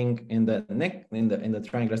cup-like thing in the neck, in the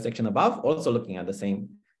triangular section above, also looking at the same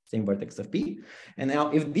vertex of P. And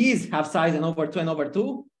now if these have size n over 2 and over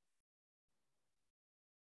 2,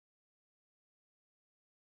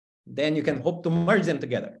 then you can hope to merge them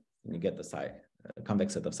together and you get the size,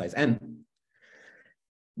 convex set of size n.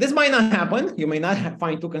 This might not happen. You may not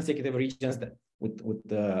find two consecutive regions that with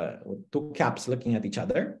two caps looking at each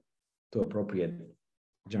other, two appropriate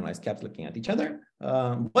generalized caps looking at each other.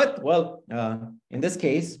 But well, in this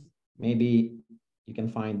case, maybe you can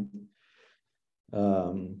find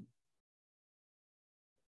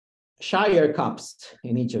Shire cups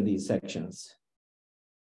in each of these sections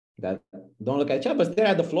that don't look at each other, but they're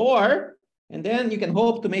at the floor. And then you can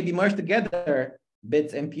hope to maybe merge together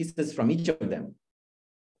bits and pieces from each of them.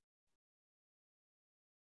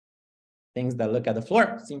 Things that look at the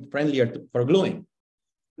floor seem friendlier for gluing.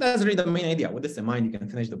 That's really the main idea. With this in mind, you can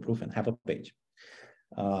finish the proof in half a page.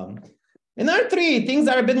 In R3, things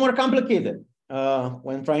are a bit more complicated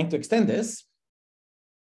when trying to extend this.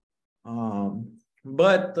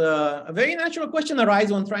 But a very natural question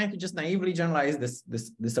arises when trying to just naively generalize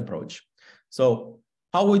this approach. So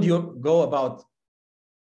how would you go about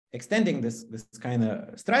extending this kind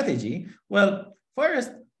of strategy? Well,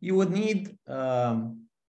 first, you would need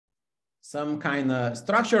some kind of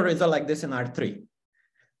structural result like this in R3,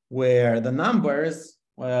 where the numbers,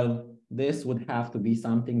 well, this would have to be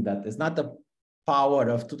something that is not the power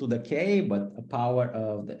of 2 to the k, but a power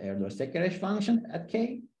of the Erdős-Szekeres function at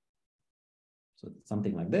k. So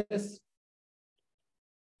something like this.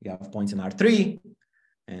 You have points in R3,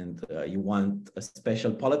 and you want a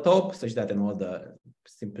special polytope such that in all the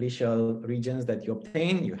simplicial regions that you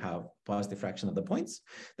obtain, you have positive fraction of the points.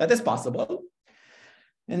 That is possible.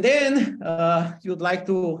 And then you'd like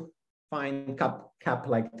to find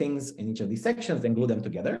cap-like things in each of these sections and glue them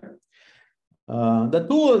together. The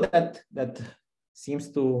tool that seems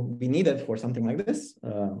to be needed for something like this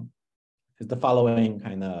is the following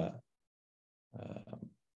kind of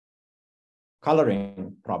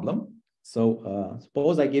coloring problem. So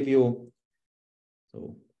suppose I give you,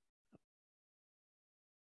 so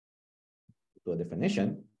to a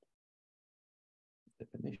definition,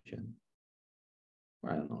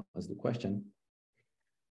 I don't know, that's the question.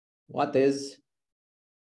 What is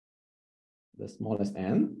the smallest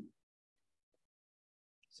n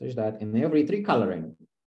such that in every 3 coloring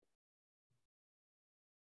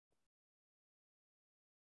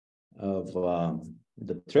of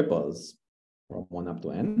the triples from 1 up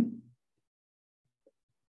to n,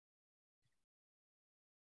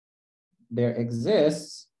 there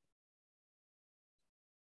exists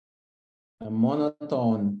a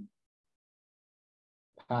monotone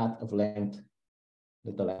path of length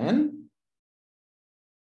little n,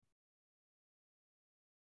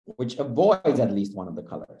 which avoids at least one of the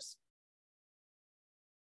colors.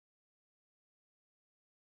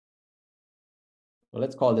 So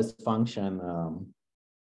let's call this function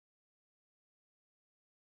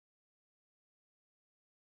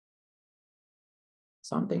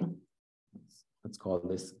something. Let's call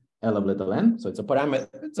this L of little n. So it's a parameter,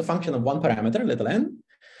 it's a function of one parameter, little n.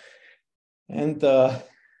 And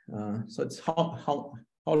so it's how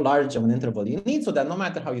large of an interval you need, so that no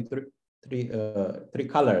matter how you three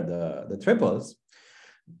color the triples,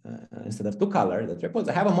 instead of 2 color the triples,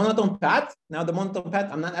 I have a monotone path. Now the monotone path,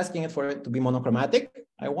 I'm not asking it for it to be monochromatic.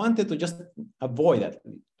 I want it to just avoid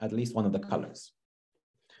at least one of the colors.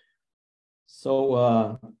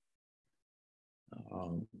 So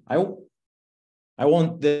I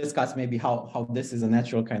won't discuss maybe how this is a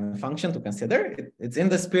natural kind of function to consider. It's in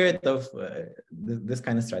the spirit of this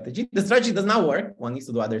kind of strategy. The strategy does not work. One needs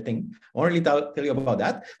to do other things. I'll only tell you about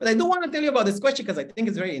that. But I do want to tell you about this question because I think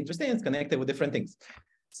it's very interesting. It's connected with different things.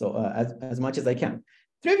 So as much as I can.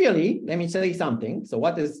 Trivially, let me say something. So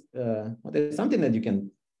what is something that you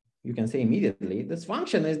can say immediately? This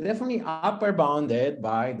function is definitely upper bounded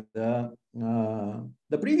by the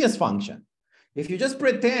previous function. If you just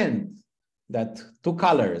pretend that 2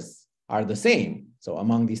 colors are the same, so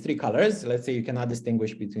among these 3 colors, let's say you cannot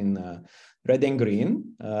distinguish between red and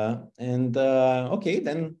green, okay,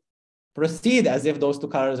 then proceed as if those 2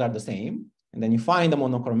 colors are the same, and then you find a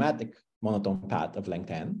monochromatic monotone path of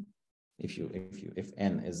length n, if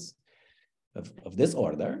n is of this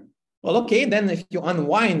order, Well, okay, then if you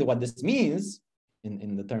unwind what this means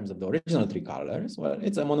in the terms of the original three colors, well,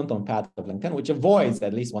 it's a monotone path of length n, which avoids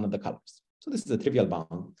at least one of the colors. So this is a trivial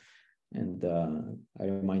bound. And I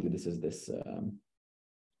remind you, this is this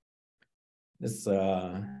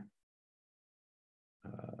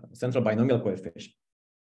central binomial coefficient.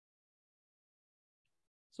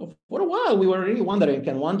 So for a while, we were really wondering,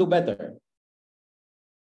 can one do better?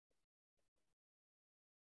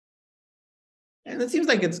 And it seems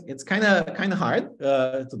like it's kind of hard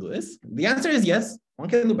to do this. The answer is yes, one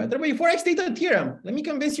can do better. But before I state a theorem, let me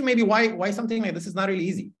convince you maybe why something like this is not really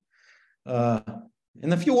easy.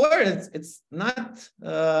 In a few words, it's not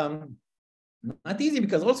easy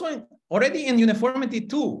because also already in uniformity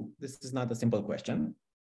 2, this is not a simple question.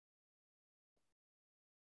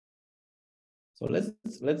 So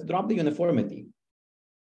let's drop the uniformity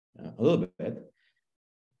a little bit.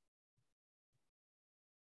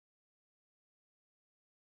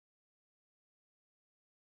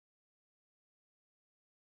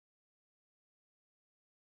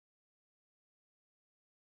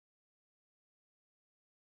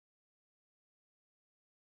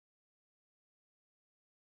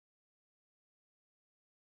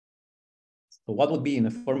 So what would be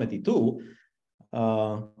uniformity 2?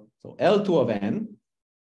 So L2 of n,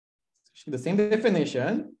 the same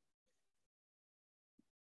definition.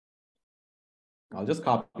 I'll just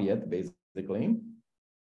copy it basically.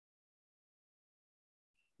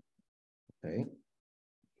 Okay.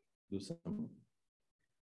 Do some.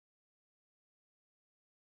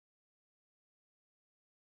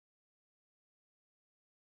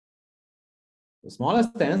 The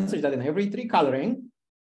smallest answer is that in every 3 coloring,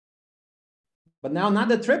 but now not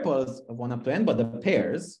the triples of 1 up to n, but the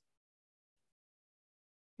pairs,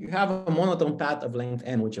 you have a monotone path of length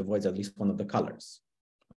n, which avoids at least one of the colors.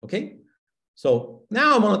 Okay? So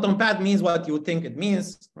now a monotone path means what you think it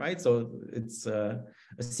means, right? So it's a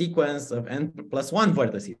sequence of n plus 1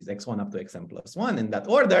 vertices, x1 up to xn plus 1 in that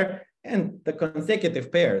order, and the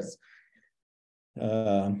consecutive pairs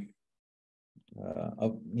of,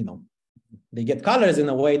 they get colors in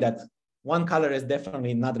a way that one color is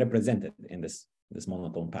definitely not represented in this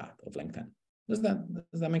monotone path of length n. Does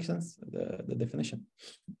that make sense? The definition.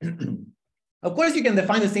 Of course, you can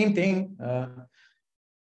define the same thing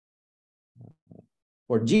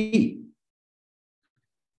for G.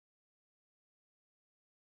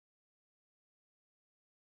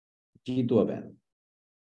 G2 of n.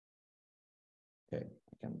 Okay,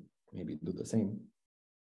 I can maybe do the same.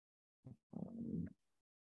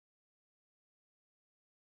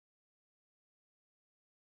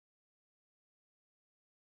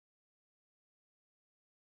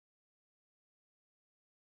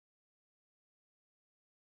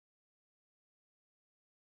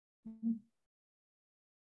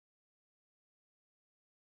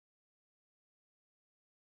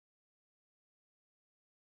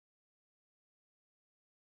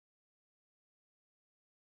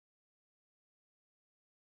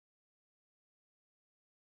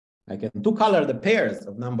 I can two-color the pairs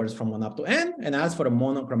of numbers from 1 up to n and ask for a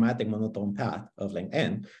monochromatic monotone path of length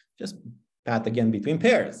n, just path again between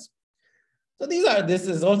pairs. So this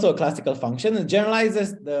is also a classical function. It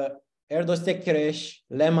generalizes the Erdős-Szekeres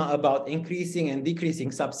lemma about increasing and decreasing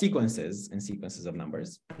subsequences in sequences of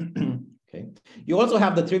numbers. Okay. You also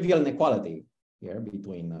have the trivial inequality here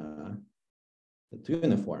between the two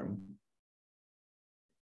uniform.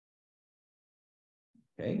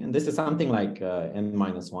 Okay, and this is something like n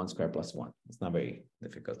minus 1 squared plus 1. It's not very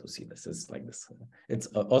difficult to see this. It's like this. It's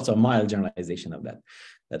also a mild generalization of that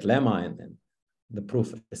lemma, and then the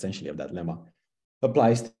proof essentially of that lemma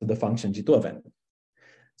applies to the function G2 of n.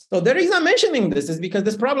 So the reason I'm mentioning this is because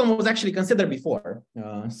this problem was actually considered before.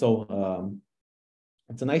 It's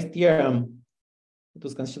a nice theorem. It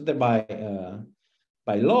was considered by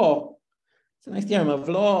Law. It's a nice theorem of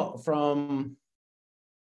Law from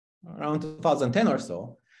around 2010 or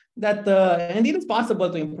so, that indeed it's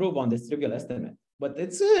possible to improve on this trivial estimate, but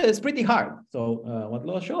it's pretty hard. So what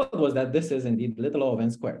Law showed was that this is indeed little o of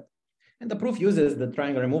n squared. And the proof uses the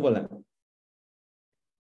triangle removal lemma.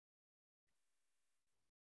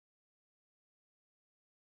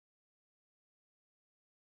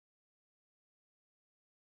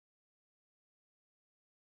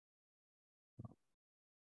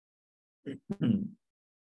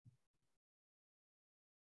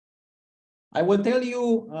 I will tell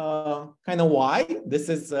you kind of why this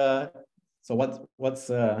is. So what's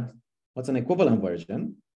an equivalent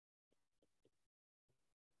version?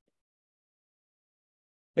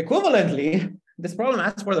 Equivalently, this problem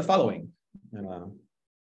asks for the following. So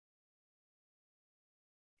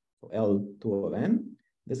L2 of n.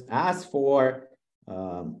 This asks for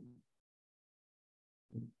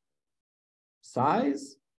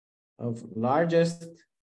size of largest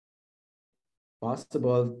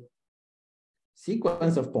possible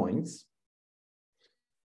sequence of points,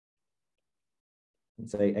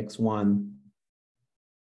 let's say x1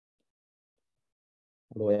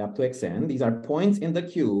 all the way up to xn. These are points in the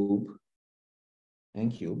cube, n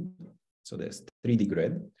cubed, so there's 3D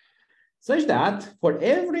grid, such that for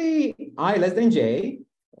every I less than j,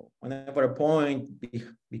 whenever a point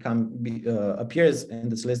appears in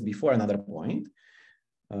this list before another point,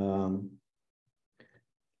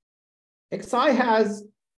 xi has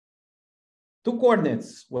two coordinates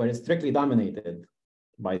where it's strictly dominated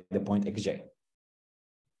by the point xj.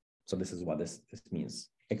 So this is what this means.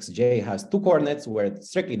 Xj has two coordinates where it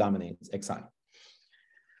strictly dominates xi.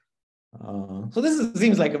 So this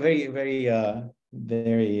seems like a very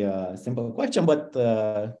simple question, but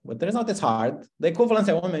the result is hard. The equivalence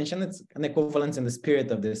I won't mention, it's an equivalence in the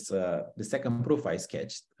spirit of this the second proof I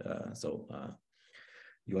sketched.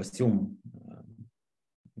 You assume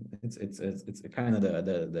it's kind of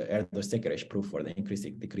the Erdős-Szekeres proof for the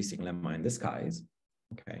decreasing lemma in disguise.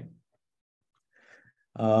 Okay.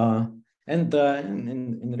 And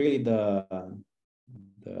really the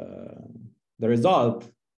result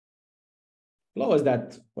flows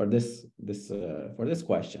that for this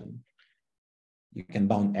question, you can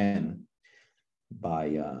bound n by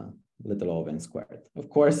little o of n squared. Of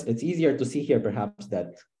course, it's easier to see here perhaps that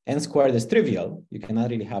n squared is trivial. You cannot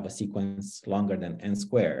really have a sequence longer than n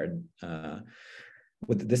squared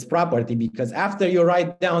with this property, because after you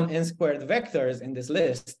write down n squared vectors in this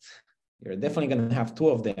list, you're definitely going to have two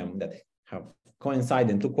of them that have coincide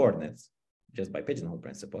in two coordinates just by pigeonhole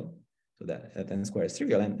principle. So that n squared is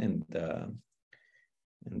trivial, and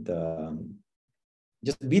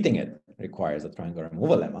just beating it requires a triangle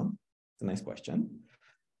removal lemma. It's a nice question.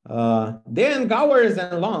 Then Gowers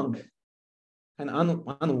and Long and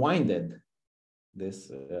unwinded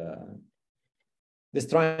this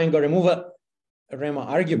triangle removal lemma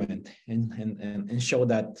argument and show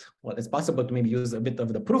that, well, it's possible to maybe use a bit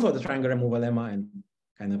of the proof of the triangle removal lemma and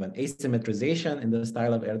kind of an asymmetrization in the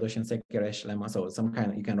style of Erdős-Szekeres lemma. So some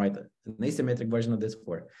kind of, you can write an asymmetric version of this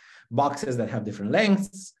for boxes that have different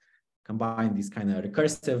lengths, combine these kind of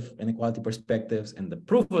recursive inequality perspectives and the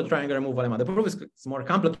proof of the triangle removal lemma. The proof is more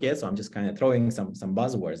complicated, so I'm just kind of throwing some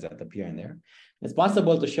buzzwords that appear in there. It's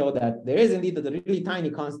possible to show that there is indeed a really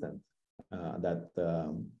tiny constant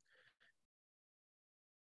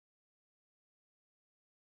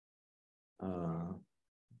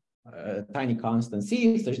a tiny constant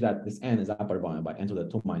c, such that this n is upper bound by n to the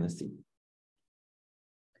 2 minus c.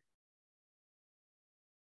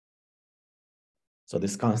 So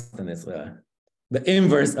this constant is the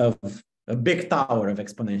inverse of a big tower of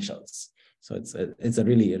exponentials. So it's a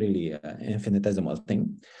really infinitesimal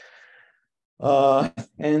thing.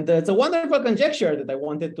 And it's a wonderful conjecture that I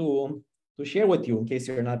wanted to share with you in case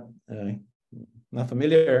you're not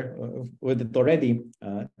familiar with it already.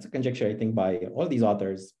 It's a conjecture, I think, by all these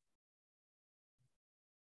authors.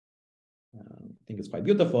 I think it's quite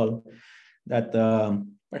beautiful that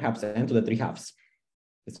perhaps n to the 3/2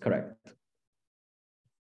 is correct.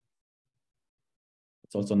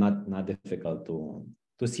 It's also not difficult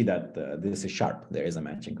to see that this is sharp. There is a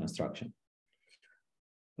matching construction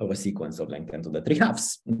of a sequence of length n to the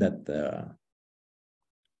 3/2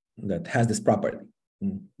 that has this property.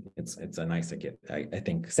 It's a nice, I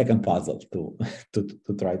think, second puzzle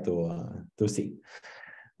to try to see.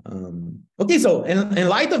 Okay, so in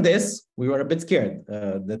light of this, we were a bit scared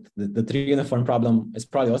that the three uniform problem is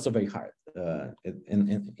probably also very hard, and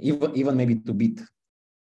even maybe to beat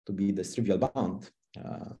this trivial bound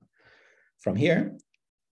from here.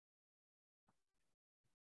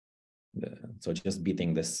 So just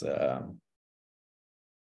beating this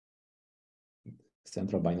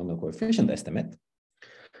central binomial coefficient estimate.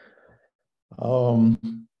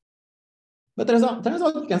 But turns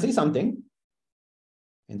out you can see something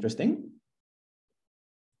interesting.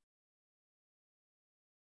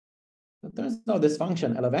 It turns out this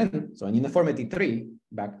function L of n, so in uniformity 3,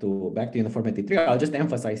 back to uniformity 3, I'll just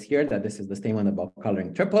emphasize here that this is the statement about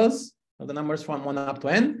coloring triples of the numbers from 1 up to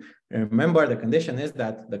n. And remember, the condition is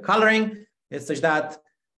that the coloring is such that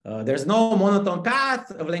there's no monotone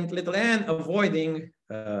path of length little n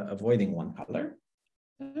avoiding one color.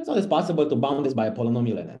 So it's possible to bound this by a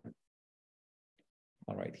polynomial n.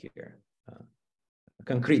 All right, here, a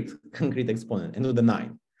concrete exponent into the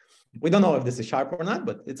 9. We don't know if this is sharp or not,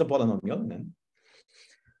 but it's a polynomial then.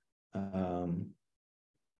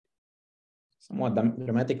 Somewhat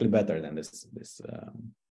dramatically better than this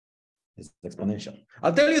exponential.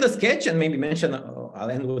 I'll tell you the sketch and maybe mention.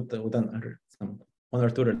 I'll end with some one or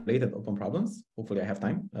two related open problems. Hopefully I have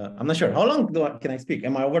time. I'm not sure. How long can I speak?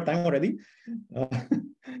 Am I over time already?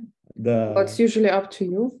 It's usually up to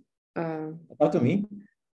you. Up to me?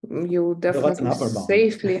 You definitely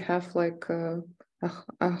safely have like a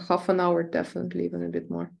half an hour, definitely even a bit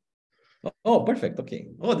more. Oh, perfect. Okay.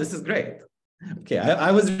 Oh, this is great. Okay,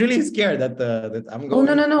 I was really scared that that I'm going.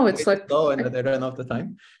 Oh no, it's like slow and that I run out of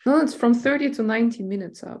time. No, it's from 30 to 90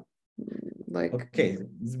 minutes up. Like okay,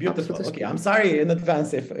 it's beautiful. Okay, I'm sorry in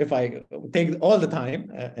advance if I take all the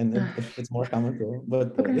time and if it's more common to,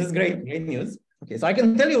 but this is great news. Okay, so I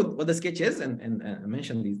can tell you what the sketch is and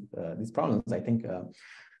mention these problems. I think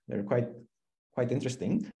they're quite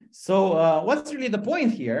interesting. So what's really the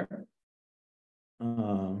point here?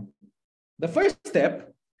 The first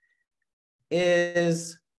step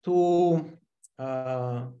is to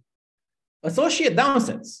associate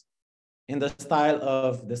downsets in the style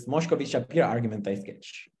of this Moshkovich-Shapira argument I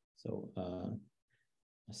sketch. So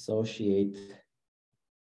associate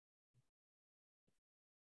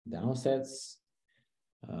downsets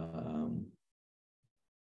a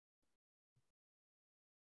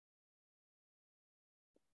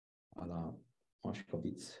la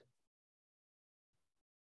Moshkovich.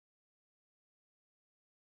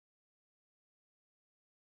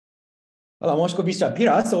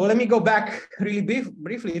 Moshkovich-Shapira. So let me go back really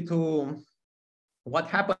briefly to what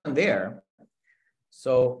happened there.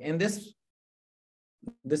 So in this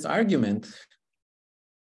argument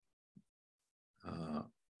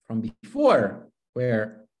from before,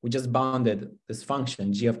 where we just bounded this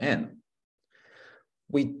function g of n,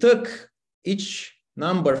 we took each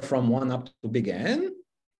number from 1 up to big N,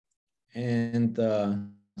 and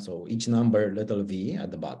so each number little v at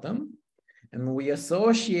the bottom, and we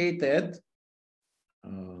associated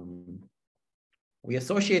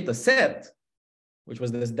a set, which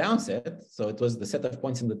was this down set. So it was the set of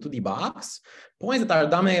points in the 2D box, points that are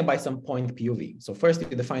dominated by some point PUV. So first you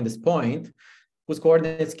define this point whose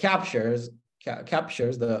coordinates captures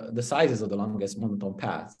the sizes of the longest monotone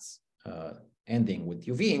paths ending with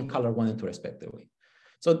UV in color 1 and 2 respectively.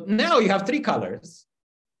 So now you have 3 colors.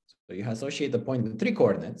 So you associate the point with 3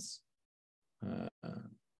 coordinates,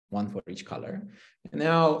 1 for each color. And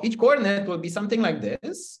now each coordinate will be something like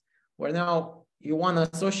this, where now you want to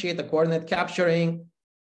associate a coordinate capturing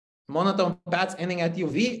monotone paths ending at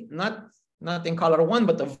UV, not in color 1,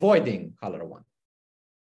 but avoiding color 1.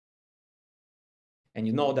 And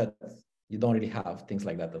you know that you don't really have things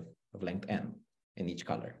like that of length n in each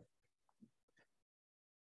color.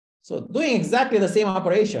 So doing exactly the same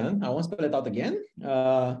operation, I won't spell it out again,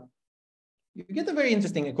 you get a very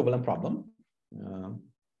interesting equivalent problem.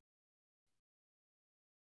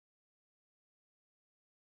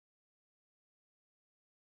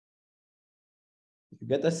 You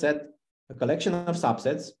get a collection of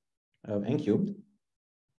subsets of n cubed,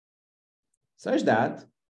 such that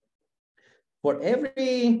for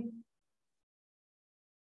every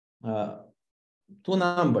 2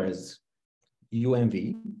 numbers, u and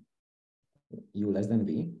v, u less than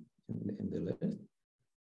v in the list,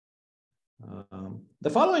 the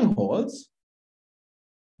following holds.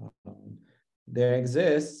 There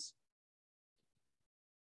exists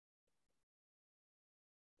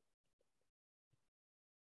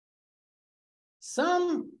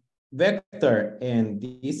some vector in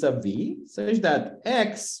d sub v such that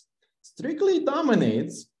x strictly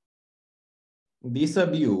dominates d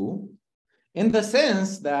sub u in the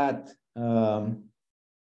sense that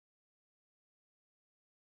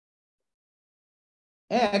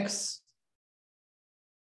x,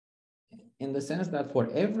 in the sense that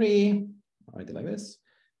for every, I'll write it like this,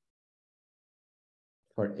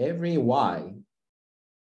 for every y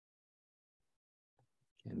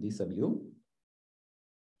in d sub u,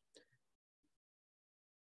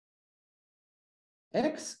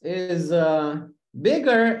 x is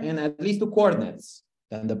bigger in at least 2 coordinates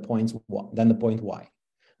than the point y.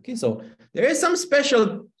 Okay, so there is some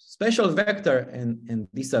special vector in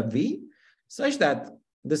d sub v, such that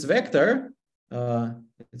this vector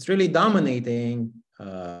it's really dominating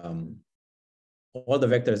all the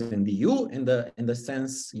vectors in du in the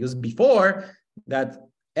sense used before, that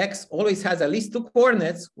x always has at least 2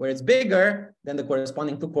 coordinates where it's bigger than the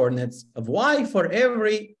corresponding 2 coordinates of y for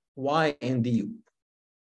every y in du.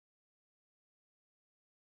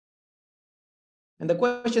 And the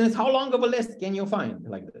question is, how long of a list can you find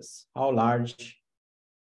like this? How large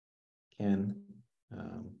can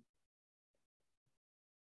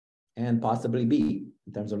n possibly be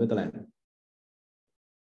in terms of little n?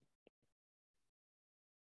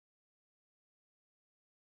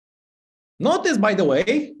 Notice, by the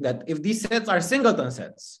way, that if these sets are singleton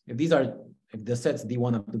sets, if the sets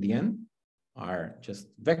d1 up to the n, are just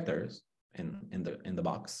vectors in the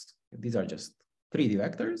box, if these are just 3D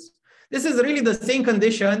vectors, this is really the same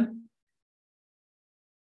condition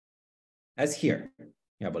as here.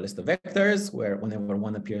 You have a list of vectors where whenever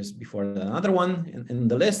one appears before another one in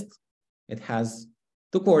the list, it has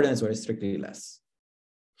 2 coordinates or strictly less.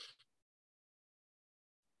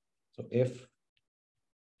 So if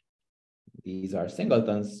these are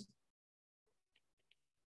singletons,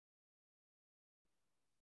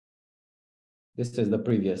 this is the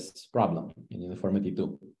previous problem in uniformity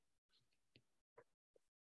 2.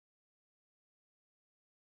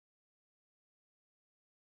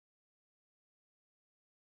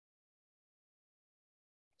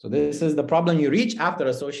 So this is the problem you reach after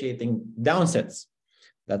associating downsets.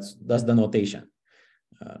 That's the notation.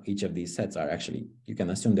 Each of these sets are actually, you can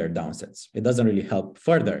assume they're downsets. It doesn't really help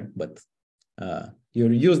further, but you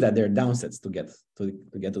use that they're downsets to get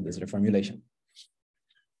to this reformulation.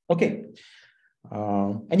 Okay.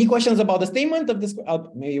 Any questions about the statement of this?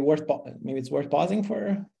 Maybe it's worth pausing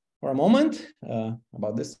for a moment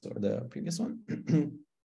about this or the previous one.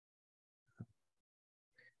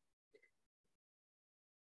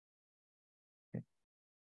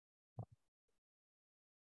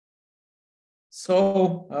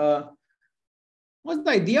 So what's the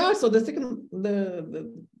idea? So the second,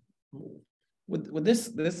 with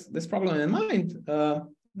this problem in mind,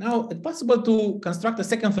 now it's possible to construct a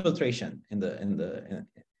second filtration in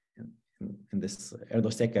this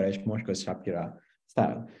Erdős-Szekeres, Moskos-Shapira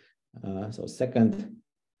style. So second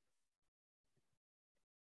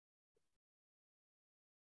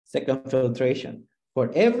filtration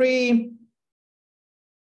for every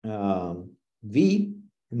V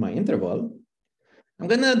in my interval. I'm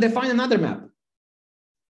going to define another map,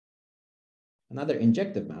 another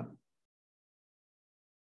injective map.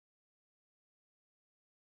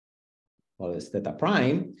 Well, it's theta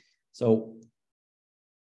prime. So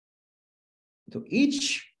to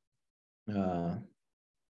each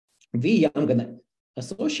V, I'm going to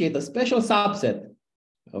associate a special subset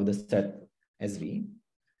of the set SV.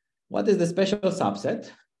 What is the special subset?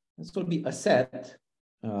 This will be a set.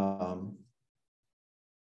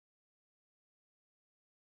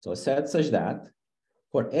 So a set such that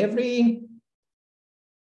for every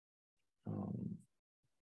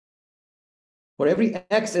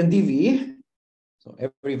x and dv, so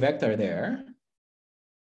every vector there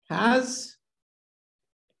has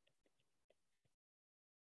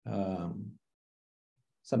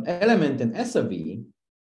some element in S of v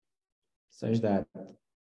such that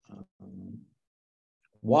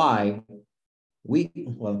y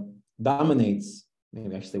dominates,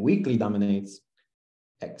 maybe I should say weakly dominates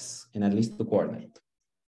x in at least 2 coordinate.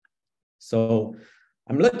 So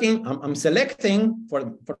I'm selecting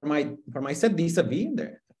for my set d sub v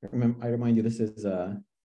there. I remind you this is a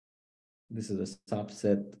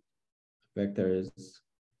subset vectors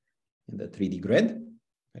in the 3D grid.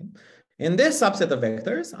 Okay. In this subset of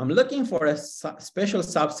vectors, I'm looking for a special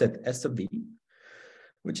subset S sub v,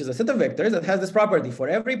 which is a set of vectors that has this property. For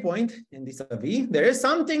every point in D sub v, there is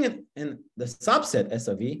something in the subset S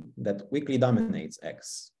of v that weakly dominates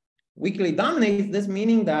x. Weakly dominates, this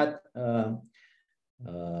meaning that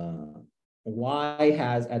y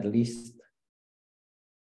has at least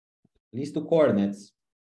 2 coordinates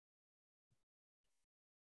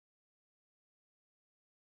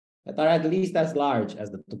that are at least as large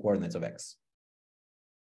as the 2 coordinates of x.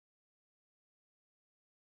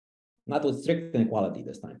 Not with strict inequality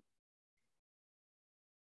this time.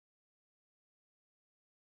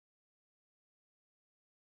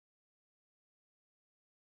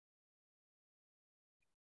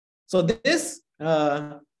 So this,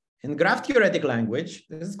 in graph theoretic language,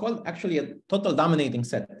 this is called actually a total dominating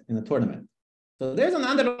set in a tournament. So there's an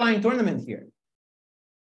underlying tournament here.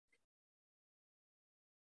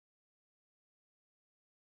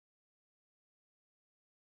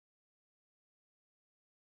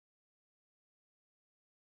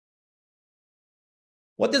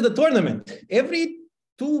 What is the tournament? Every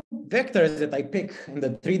 2 vectors that I pick in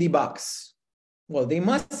the 3D box, well, they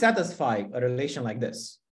must satisfy a relation like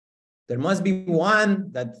this. There must be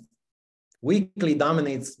one that weakly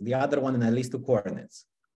dominates the other one in at least 2 coordinates.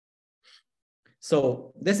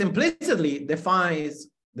 So this implicitly defines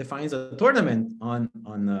a tournament on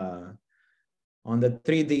the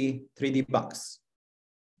 3D box.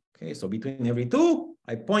 Okay, so between every 2,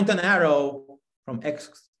 I point an arrow from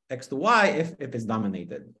x to y if it's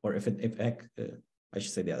dominated, or if I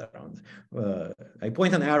should say the other round. I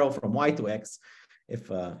point an arrow from y to x if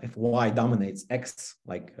y dominates x,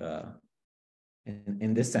 like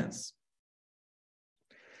in this sense.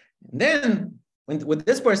 And then with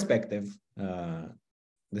this perspective,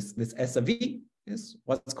 this S of V is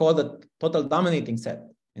what's called the total dominating set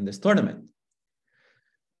in this tournament.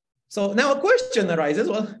 So now a question arises,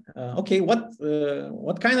 well, okay,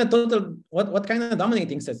 what kind of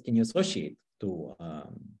dominating sets can you associate to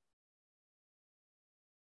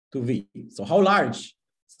V? So how large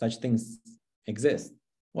such things exist?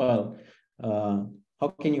 Well,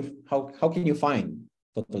 how can you find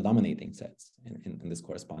total dominating sets in this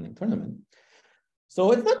corresponding tournament?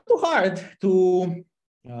 So it's not too hard to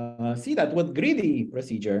see that with greedy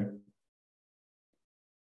procedure,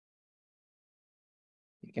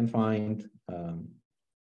 you can find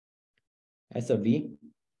S of V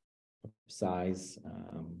of size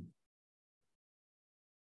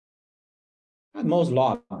at most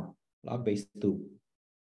log base 2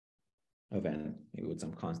 of n, maybe with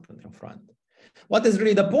some constant in front. What is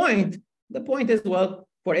really the point? The point is, well,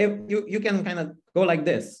 for you can kind of go like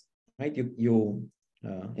this, right? You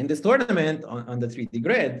in this tournament on the 3D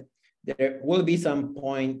grid, there will be some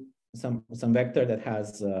vector that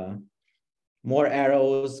has more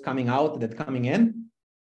arrows coming out than coming in.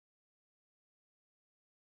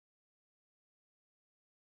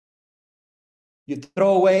 You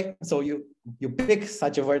throw away, so you pick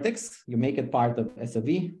such a vertex, you make it part of S of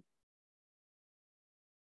V.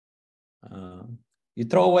 You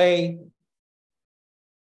throw away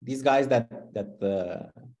these guys that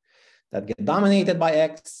get dominated by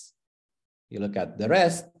X. You look at the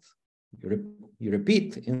rest. You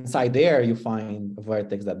repeat. Inside there, you find a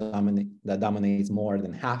vertex that dominates more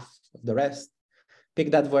than half of the rest.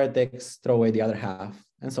 Pick that vertex, throw away the other half,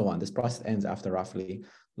 and so on. This process ends after roughly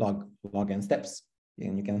log n steps,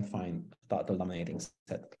 and you can find a total dominating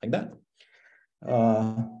set like that.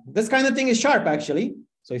 This kind of thing is sharp, actually.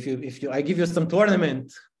 So if I give you some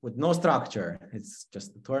tournament with no structure, it's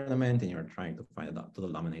just a tournament, and you're trying to find a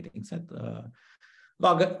total dominating set. A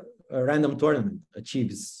random tournament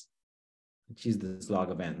achieves this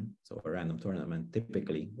log of n. So a random tournament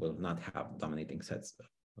typically will not have dominating sets of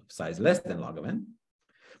size less than log of n.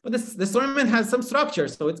 But this tournament has some structure,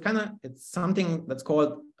 so it's something that's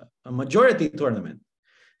called a majority tournament.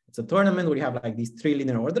 It's a tournament where you have like these 3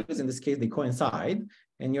 linear orders. In this case, they coincide,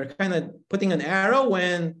 and you're kind of putting an arrow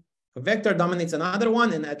when a vector dominates another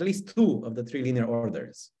one in at least 2 of the 3 linear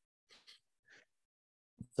orders.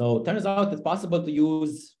 So it turns out it's possible to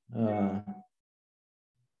use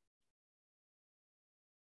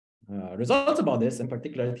results about this, in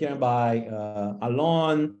particular a theorem by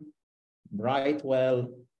Alon, Brightwell,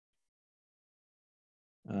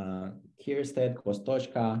 Kierstead,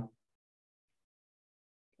 Kostochka.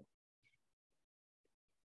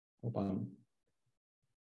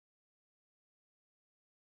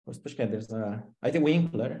 There's I think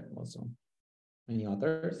Winkler also, many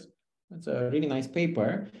others. It's a really nice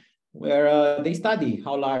paper where they study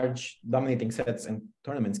how large dominating sets and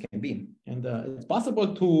tournaments can be. And it's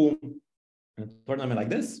possible to, in a tournament like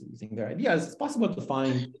this, using their ideas, it's possible to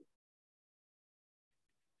find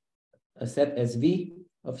a set SV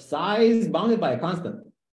of size bounded by a constant.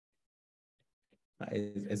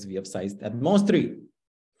 SV of size at most 3.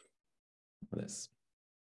 This.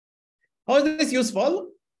 How is this useful?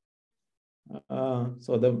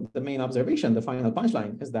 So the main observation, the final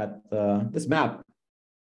punchline, is that this map,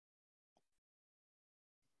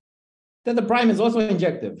 that the prime is also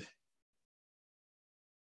injective.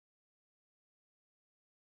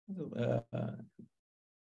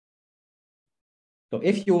 So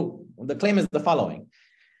the claim is the following: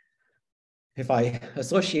 if I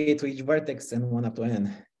associate to each vertex n 1 up to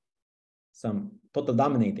n some total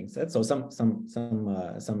dominating set, so some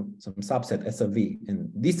subset S of V and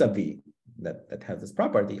D sub V that has this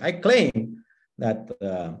property, I claim that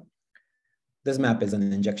this map is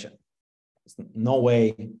an injection. There's no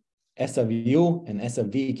way S of U and S of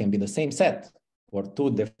V can be the same set for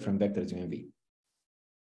 2 different vectors U and V.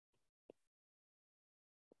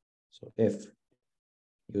 So if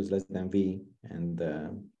U is less than V and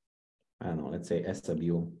I don't know, let's say S of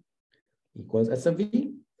U equals S of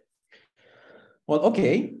V. Well,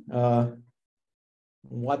 okay,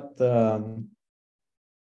 what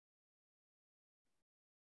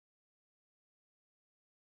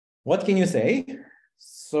can you say?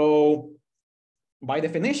 So by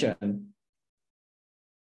definition,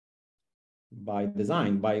 by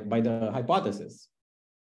design, by the hypothesis,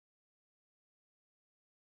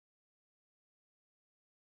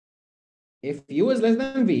 if U is less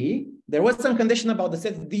than V, there was some condition about the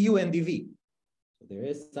sets DU and DV. So there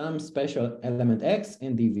is some special element X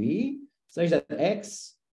in DV such that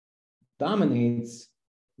X dominates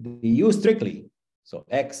the U strictly. So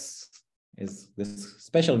X is this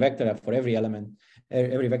special vector for every element,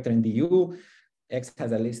 every vector in DU. X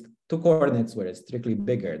has at least two coordinates where it's strictly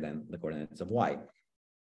bigger than the coordinates of Y.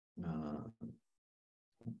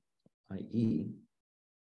 I.e.,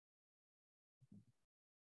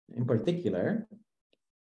 in particular,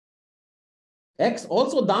 X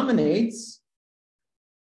also dominates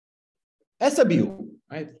S sub U,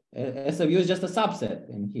 right? S sub U is just a subset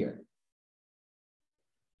in here.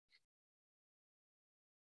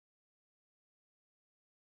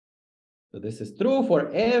 So this is true for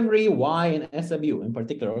every Y in S sub U, in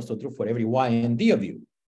particular also true for every Y in D of U.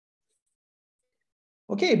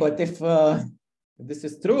 Okay, but if this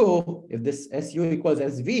is true, if this SU equals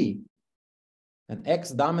SV, then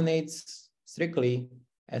X dominates strictly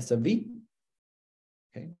S sub V.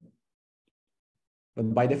 Okay.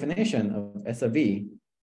 But by definition of S sub V,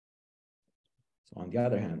 so on the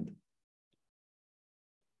other hand,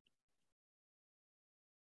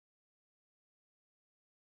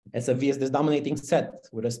 S of V is this dominating set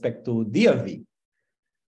with respect to D of V.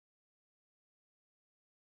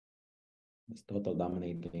 This total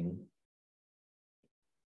dominating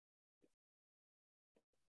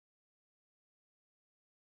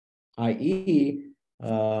i.e.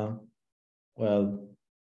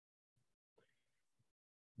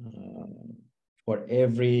 For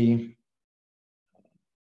every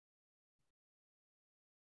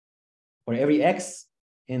X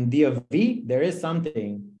in D of V, there is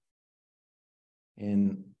something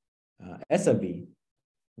in S of V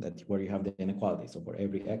that where you have the inequality. So for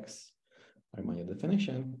every X, I remind you of the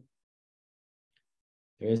definition,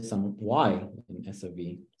 there is some Y in S of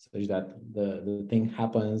V, such that the thing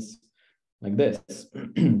happens like this.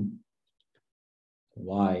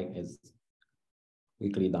 Y is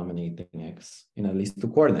weakly dominating X in at least two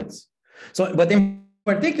coordinates. So, but in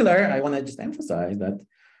particular, I want to just emphasize that,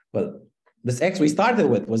 well, this X we started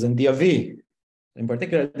with was in D of V. In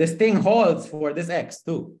particular, this thing holds for this X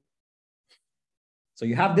too. So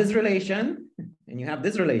you have this relation and you have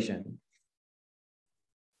this relation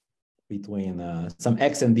between some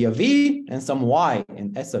X in D of V and some Y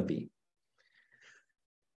in S of V.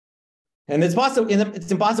 And it's possible,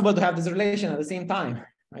 it's impossible to have this relation at the same time,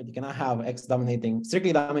 right? You cannot have X dominating,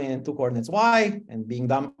 strictly dominating in two coordinates Y and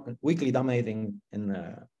being weakly dominating in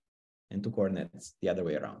two coordinates the other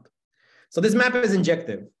way around. So this map is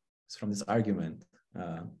injective from this argument.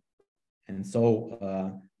 And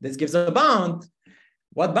so this gives a bound.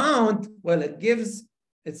 What bound? Well,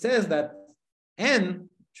 it says that N,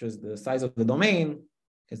 which is the size of the domain,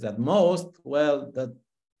 is at most, well, the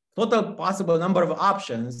total possible number of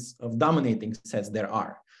options of dominating sets there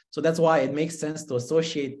are. So that's why it makes sense to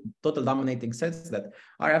associate total dominating sets that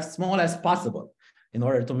are as small as possible in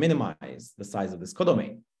order to minimize the size of this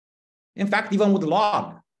codomain. In fact, even with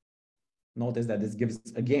log, notice that this gives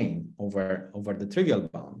a gain over the trivial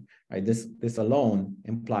bound, right? This alone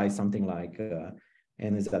implies something like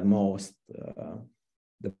N is at most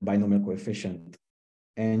the binomial coefficient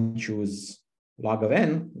N choose log of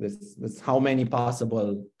N. This how many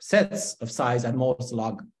possible sets of size at most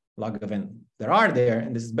log of N there are there,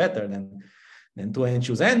 and this is better than 2N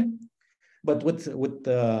choose N. But with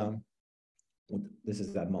this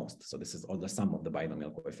is at most, so this is all the sum of the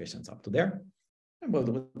binomial coefficients up to there. And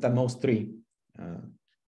with at most 3,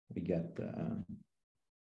 we get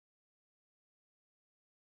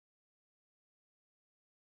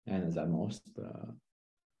N is at most.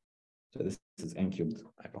 So this is N cubed.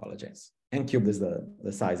 I apologize. N cubed is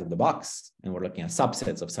the size of the box, and we're looking at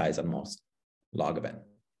subsets of size at most log of N,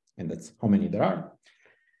 and that's how many there are.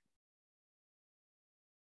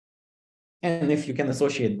 And if you can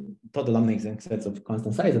associate total dominating sets of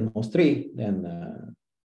constant size at most 3, then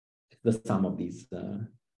it's the sum of these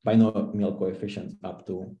binomial coefficients up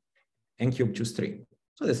to N cubed choose 3.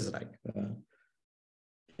 So this is like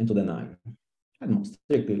n to the 9 at most,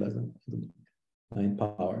 strictly less than 9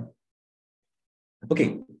 power.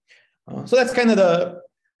 Okay, so that's kind of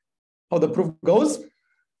how the proof goes.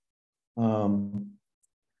 I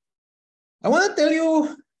want to tell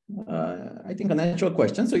you, I think, a natural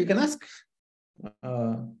question. So you can ask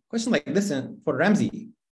a question like this for Ramsey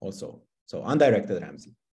also. So undirected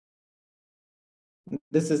Ramsey.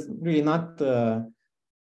 This is really not the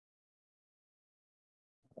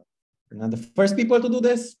first people to do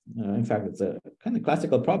this. In fact, it's a kind of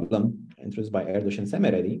classical problem introduced by Erdős and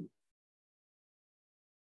Semeredi.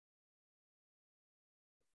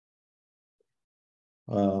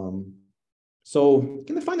 So you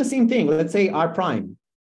can find the same thing. Let's say R prime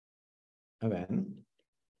of N.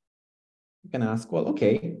 You can ask, well,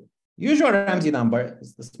 okay, usual Ramsey number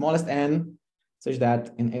is the smallest N, such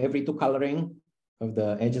that in every 2 coloring of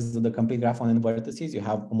the edges of the complete graph on N vertices, you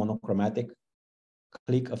have a monochromatic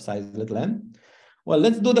clique of size little n. Well,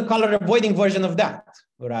 let's do the color avoiding version of that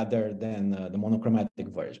rather than the monochromatic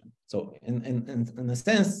version. So in a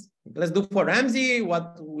sense, let's do for Ramsey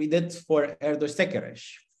what we did for Erdős-Szekeres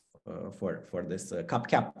for this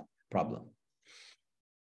cap problem.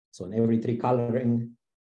 So in every 3 coloring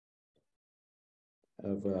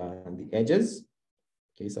of the edges,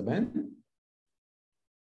 K sub n,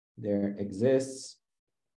 there exists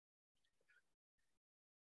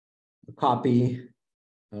a copy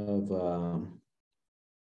of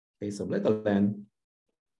K sub little n,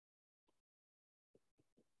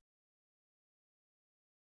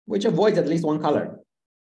 which avoids at least one color.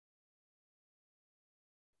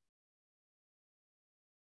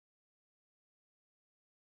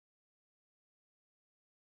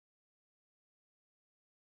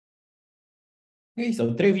 Okay,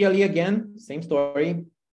 so trivially again, same story.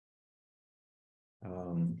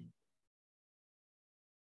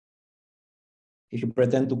 If you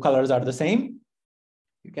pretend 2 colors are the same,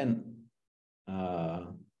 you can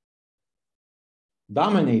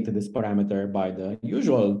dominate this parameter by the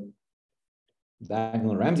usual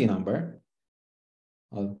diagonal Ramsey number.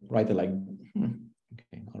 I'll write it like,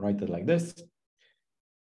 I'll write it like this.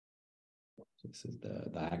 This is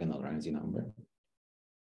the diagonal Ramsey number.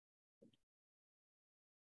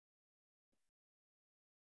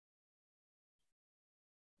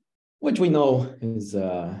 Which we know is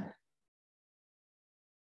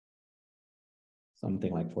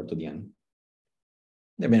something like 4 to the n.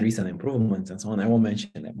 There have been recent improvements and so on. I won't mention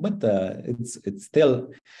them, but it's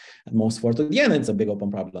still at most 4 to the n. It's a big open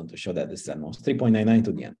problem to show that this is at most 3.99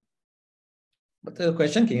 to the n. But the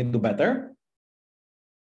question, can you do better?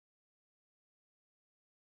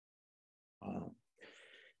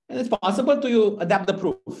 And it's possible to adapt the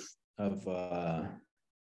proof of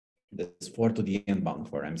this 4 to the n bound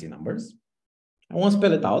for Ramsey numbers. I won't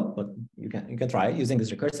spell it out, but you can try using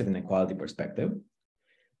this recursive inequality perspective.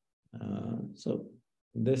 So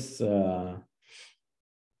this,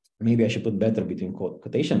 maybe I should put better between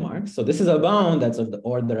quotation marks. So this is a bound that's of the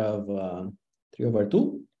order of 3 over 2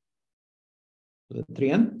 to the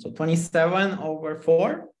 3n. So 27 over 4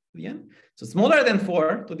 to the n. So smaller than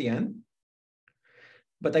 4 to the n.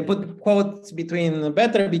 But I put quotes between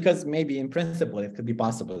better because maybe in principle, it could be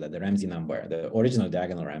possible that the Ramsey number, the original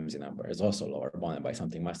diagonal Ramsey number, is also lower bounded by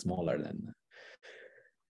something much smaller than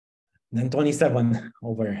 27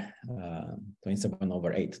 over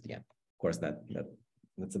 8 to the n. Of course,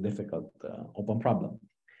 that's a difficult open problem.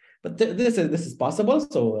 But this is possible.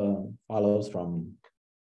 So follows from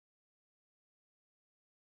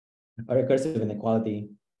a recursive inequality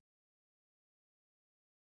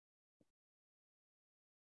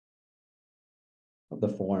of the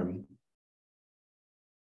form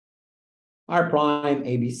R prime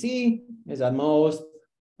ABC is at most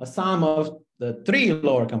a sum of the 3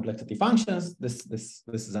 lower complexity functions. This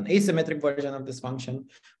is an asymmetric version of this function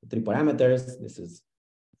with 3 parameters. This is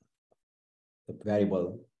the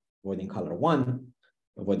variable avoiding color 1,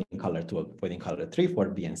 avoiding color 2, avoiding color 3 for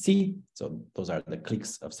B and C. So those are the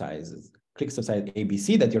cliques of size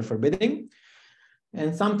ABC that you're forbidding.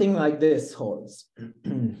 And something like this holds.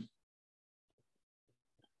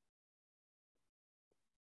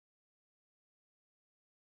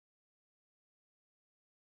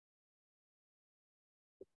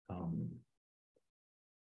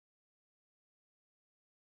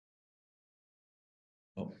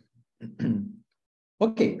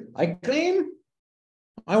 Okay, I claim,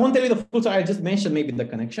 I won't tell you the full story, I just mentioned maybe the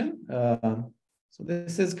connection. So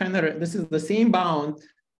this is the same bound.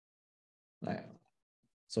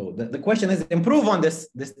 So the question is improve on this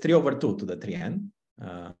 3 over 2 to the 3n.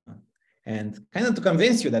 And kind of to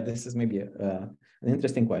convince you that this is maybe an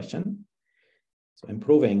interesting question. So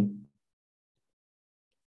improving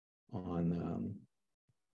on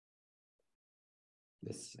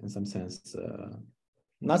this, in some sense,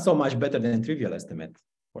 not so much better than trivial estimate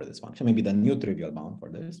for this function, maybe the new trivial bound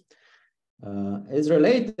for this, is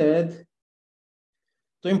related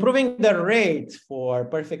to improving the rate for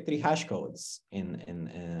perfect 3 hash codes in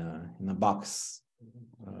a box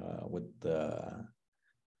with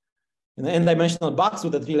in an n-dimensional box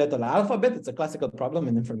with a 3-letter alphabet. It's a classical problem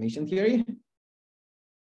in information theory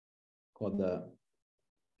called the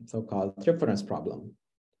so-called reference problem.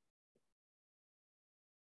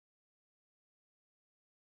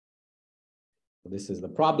 This is the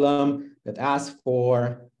problem that asks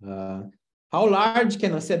for how large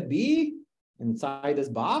can a set be inside this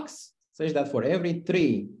box such that for every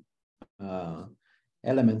 3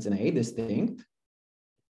 elements in A distinct,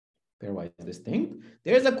 pairwise distinct,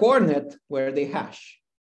 there's a coordinate where they hash.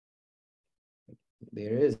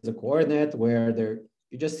 There is a coordinate where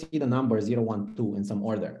you just see the number 0, 1, 2 in some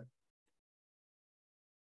order.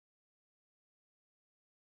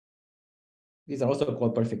 These are also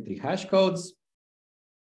called perfect tree hash codes.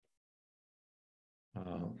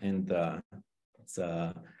 It's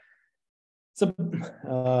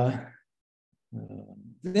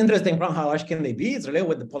interesting from how harsh can they be. It's related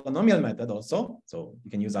with the polynomial method also. So you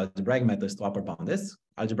can use algebraic methods to upper bound this.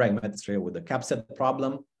 Algebraic methods related with the capset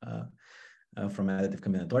problem from additive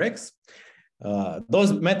combinatorics.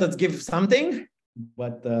 Those methods give something,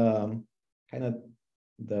 but kind of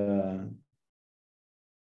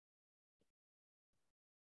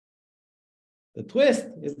the twist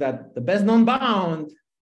is that the best known bound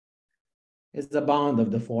is the bound of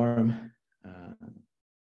the form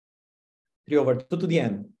 3 over 2 to the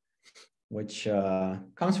n, which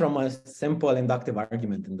comes from a simple inductive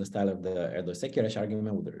argument in the style of the Erdős-Szekeres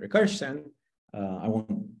argument with the recursion. I won't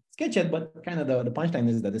sketch it, but kind of the punchline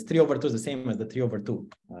is that this 3 over 2 is the same as the 3 over 2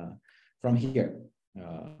 from here.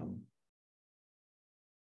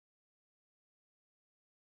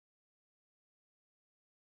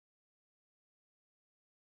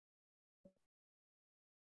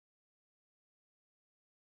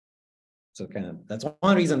 So kind of that's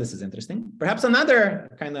one reason this is interesting. Perhaps another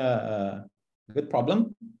kind of good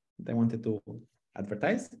problem that I wanted to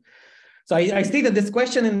advertise. So I stated this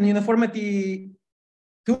question in uniformity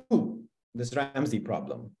 2, this Ramsey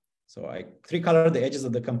problem. So I 3-color the edges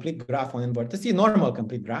of the complete graph on n vertices, normal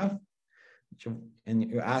complete graph,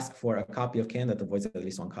 and you ask for a copy of Kn that avoids at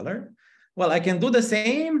least one color. Well, I can do the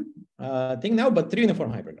same thing now, but 3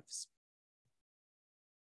 uniform hypergraphs.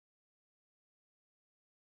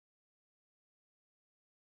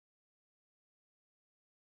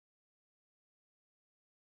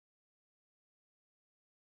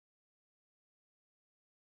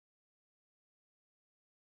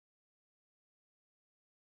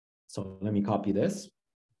 So let me copy this.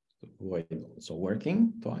 So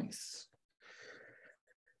working twice.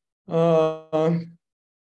 So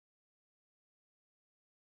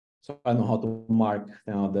I know how to mark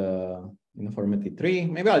now the uniformity 3.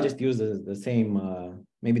 Maybe I'll just use the same,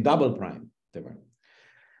 maybe double prime, whatever.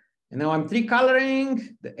 And now I'm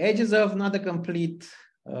 3-coloring the edges of not a complete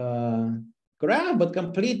graph, but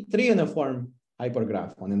complete 3 uniform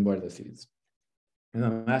hypergraph on n vertices. And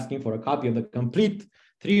I'm asking for a copy of the complete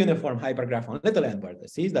 3 uniform hypergraph on little n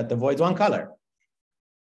vertices that avoids one color.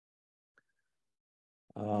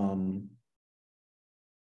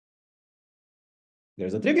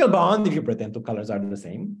 There's a trivial bound if you pretend 2 colors are the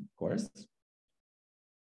same, of course.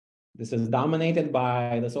 This is dominated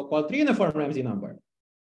by the so-called 3 uniform Ramsey number.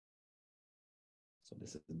 So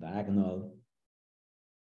this is the diagonal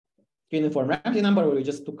 3 uniform Ramsey number where you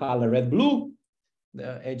just 2-color red-blue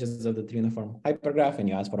the edges of the 3 uniform hypergraph, and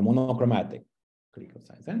you ask for a monochromatic critical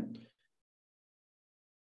size n.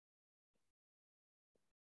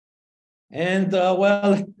 And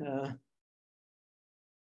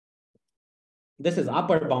this is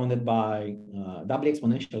upper bounded by doubly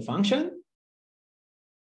exponential function.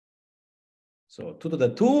 So 2 to the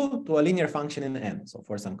 2 to a linear function in n. So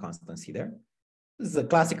for some constancy there. This is a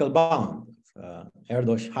classical bound of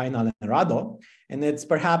Erdős, Hajnal, and Rado. And it's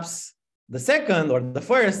perhaps the second or the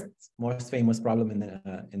first most famous problem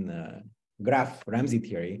in the graph Ramsey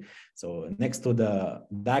theory. So next to the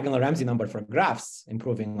diagonal Ramsey number for graphs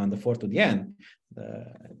improving on the 4 to the n,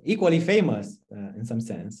 equally famous in some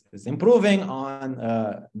sense is improving on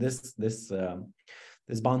this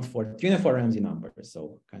bound for 3 uniform Ramsey numbers.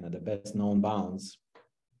 So kind of the best known bounds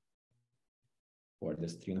for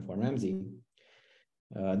this 3 uniform Ramsey.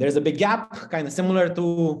 There's a big gap, kind of similar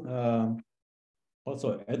to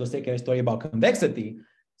also Erdős-Szekeres story about convexity.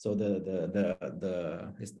 So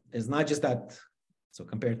it's not just that. So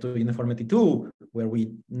compared to uniformity 2, where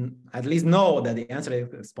we at least know that the answer is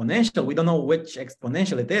exponential, we don't know which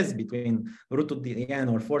exponential it is between root to the n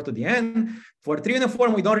or 4 to the n. For 3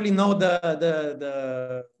 uniform, we don't really know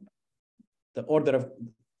the order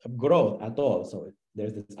of growth at all. So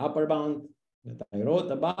there's this upper bound that I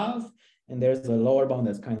wrote above, and there's a lower bound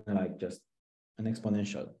that's kind of like just an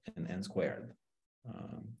exponential in n squared.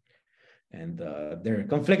 There are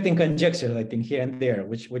conflicting conjectures, I think, here and there,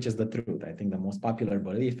 which is the truth. I think the most popular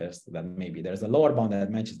belief is that maybe there's a lower bound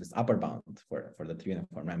that matches this upper bound for the 3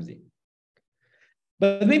 uniform Ramsey.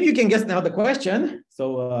 But maybe you can guess now the question. So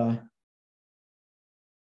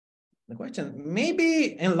the question,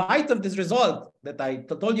 maybe in light of this result that I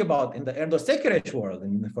told you about in the Erdős-Szekeres world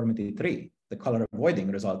in uniformity 3, the color avoiding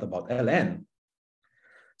result about Ln.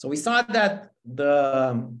 So we saw that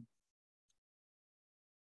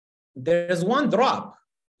there's one drop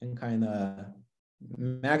in kind of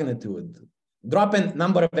magnitude, drop in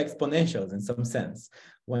number of exponentials in some sense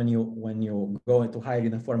when you go into higher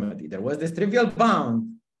uniformity. There was this trivial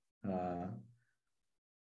bound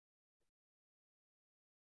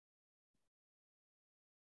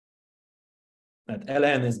that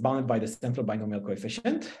ln is bounded by the central binomial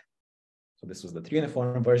coefficient. So this was the 3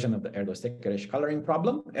 uniform version of the Erdős-Szekeres coloring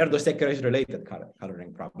problem, Erdős-Szekeres related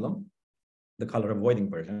coloring problem, the color avoiding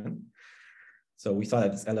version. So we saw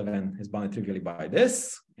that this L11 is bounded trivially by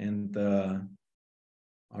this, and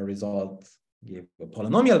our result gave a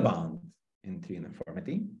polynomial bound in 3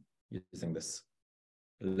 uniformity using this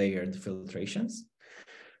layered filtrations.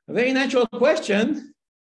 A very natural question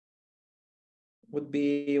would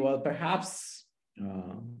be, well, perhaps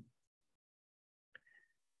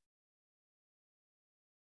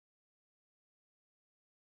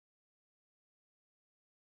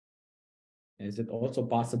is it also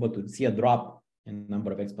possible to see a drop in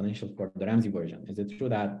number of exponentials for the Ramsey version? Is it true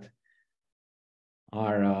that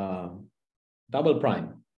our double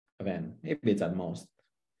prime of n, maybe it's at most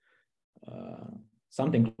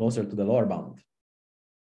something closer to the lower bound,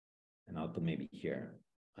 and I'll put maybe here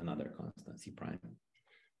another constant C prime.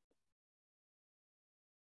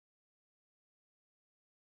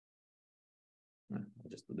 I'll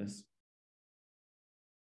just do this.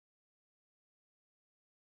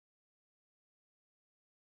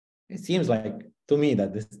 It seems like to me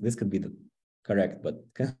that this could be the correct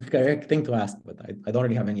thing to ask, but I don't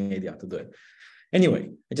really have any idea how to do it.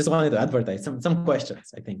 Anyway, I just wanted to advertise some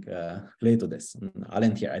questions, I think, related to this. I'll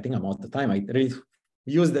end here. I think I'm out of time. I really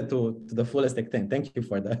used it to the fullest extent. Thank you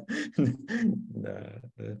for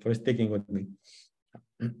for sticking with me.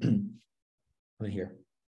 Here.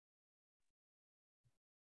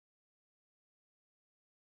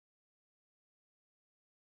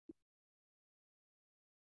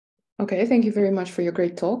 Okay, thank you very much for your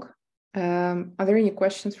great talk. Are there any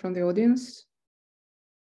questions from the audience?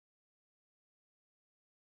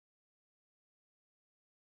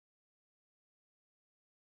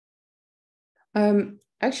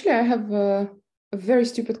 Actually, I have a very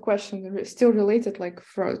stupid question, still related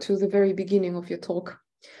to the very beginning of your talk.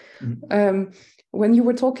 Mm-hmm. When you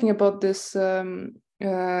were talking about this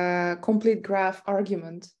complete graph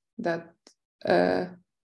argument that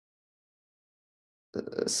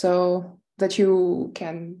so that you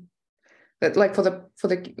can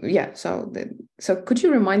so could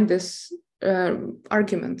you remind this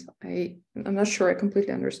argument? I'm not sure I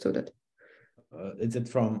completely understood it. Is it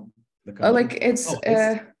from the it's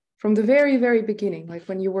from the very, very beginning, like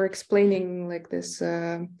when you were explaining like this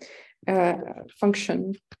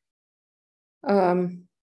function.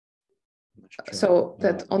 So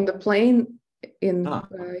that on the plane,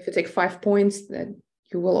 if you take 5 points, then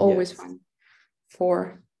you will always find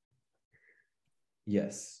 4.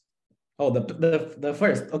 Yes. Oh, the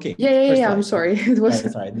first. Okay. Yeah. I'm sorry. It was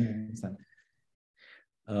sorry. I didn't understand.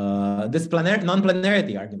 This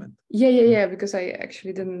non-planarity argument. Yeah. Because I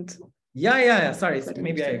actually didn't. Yeah. Sorry.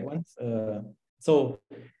 Maybe I went. So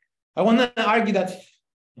I want to argue that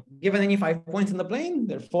given any 5 points in the plane,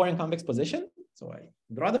 there are 4 in convex position. So I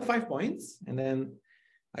draw the 5 points, and then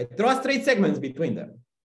I draw straight segments between them.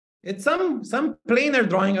 It's some planar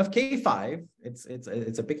drawing of K5.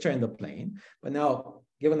 It's a picture in the plane. But now,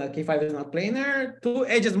 given that K5 is not planar, 2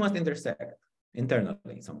 edges must intersect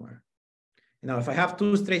internally somewhere. Now, if I have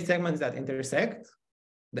 2 straight segments that intersect,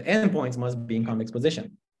 the endpoints must be in convex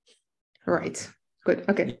position. Right. Good.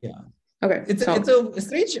 Okay. Yeah. Okay. It's a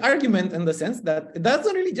strange argument in the sense that it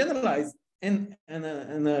doesn't really generalize in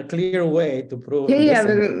a clear way to prove.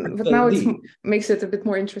 But now it makes it a bit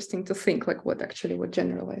more interesting to think like what actually would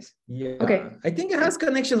generalize. Yeah. Okay. I think it has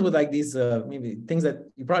connections with like these maybe things that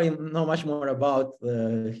you probably know much more about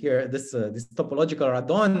here. This topological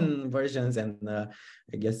Radon versions, and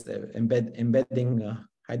I guess embedding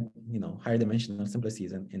higher dimensional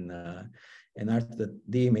simplices in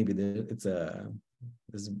R2D. Maybe it's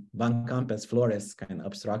this Van Campus Flores kind of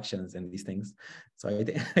abstractions and these things. So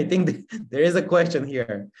I think there is a question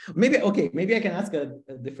here. Maybe I can ask a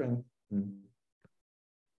different.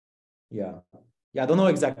 Yeah, I don't know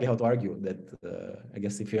exactly how to argue that. I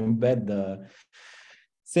guess if you embed the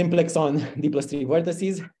simplex on D+3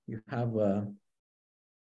 vertices, you have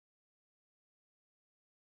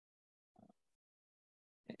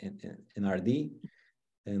in RD,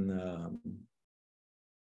 and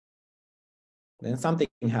then something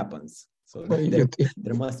happens. So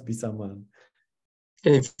there must be some.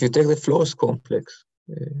 If you take the Flo's complex,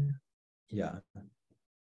 yeah,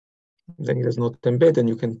 then it does not embed, and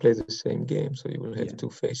you can play the same game. So you will have 2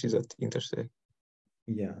 faces that intersect.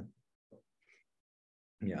 Yeah.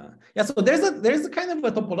 So there's a kind of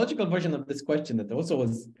a topological version of this question that also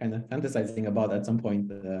was kind of fantasizing about at some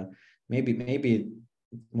point. Maybe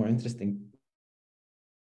it's more interesting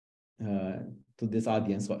to this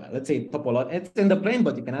audience. So let's say topology, it's in the plane,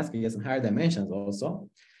 but you can ask, I guess, in higher dimensions also.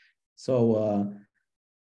 So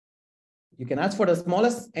you can ask for the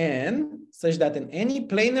smallest n such that in any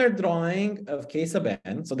planar drawing of k sub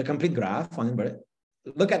n, so the complete graph on inverted,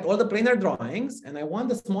 look at all the planar drawings, and I want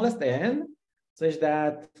the smallest n such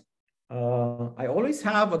that I always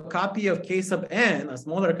have a copy of k sub n, a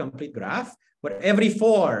smaller complete graph, where every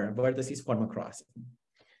 4 vertices form a crossing.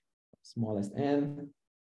 Smallest n,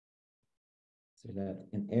 so that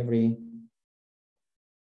in every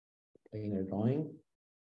planar drawing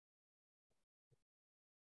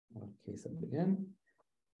of k sub n,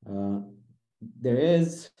 there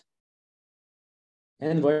is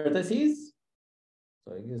n vertices.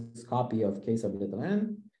 So it is copy of k sub little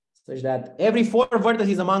n, such that every 4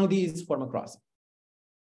 vertices among these form a crossing.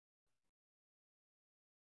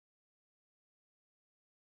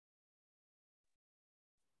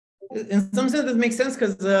 In some sense, it makes sense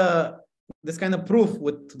because this kind of proof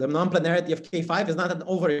with the non-planarity of K5 is not an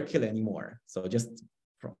overkill anymore. So just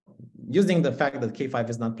using the fact that K5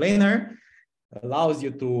 is not planar allows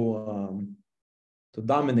you to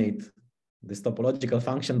dominate this topological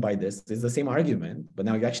function by this. It's the same argument, but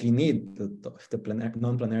now you actually need the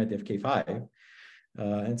non-planarity of K5.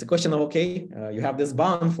 And it's a question of, okay, you have this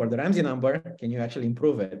bound for the Ramsey number. Can you actually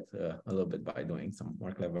improve it a little bit by doing some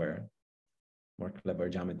more clever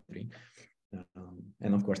geometry?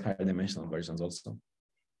 And of course, higher dimensional versions also.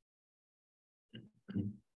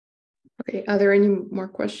 Okay, are there any more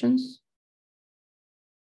questions?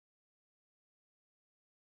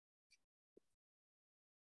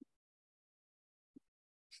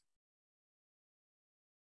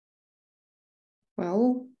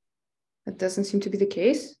 Well, that doesn't seem to be the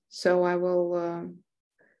case. So I will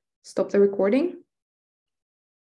stop the recording.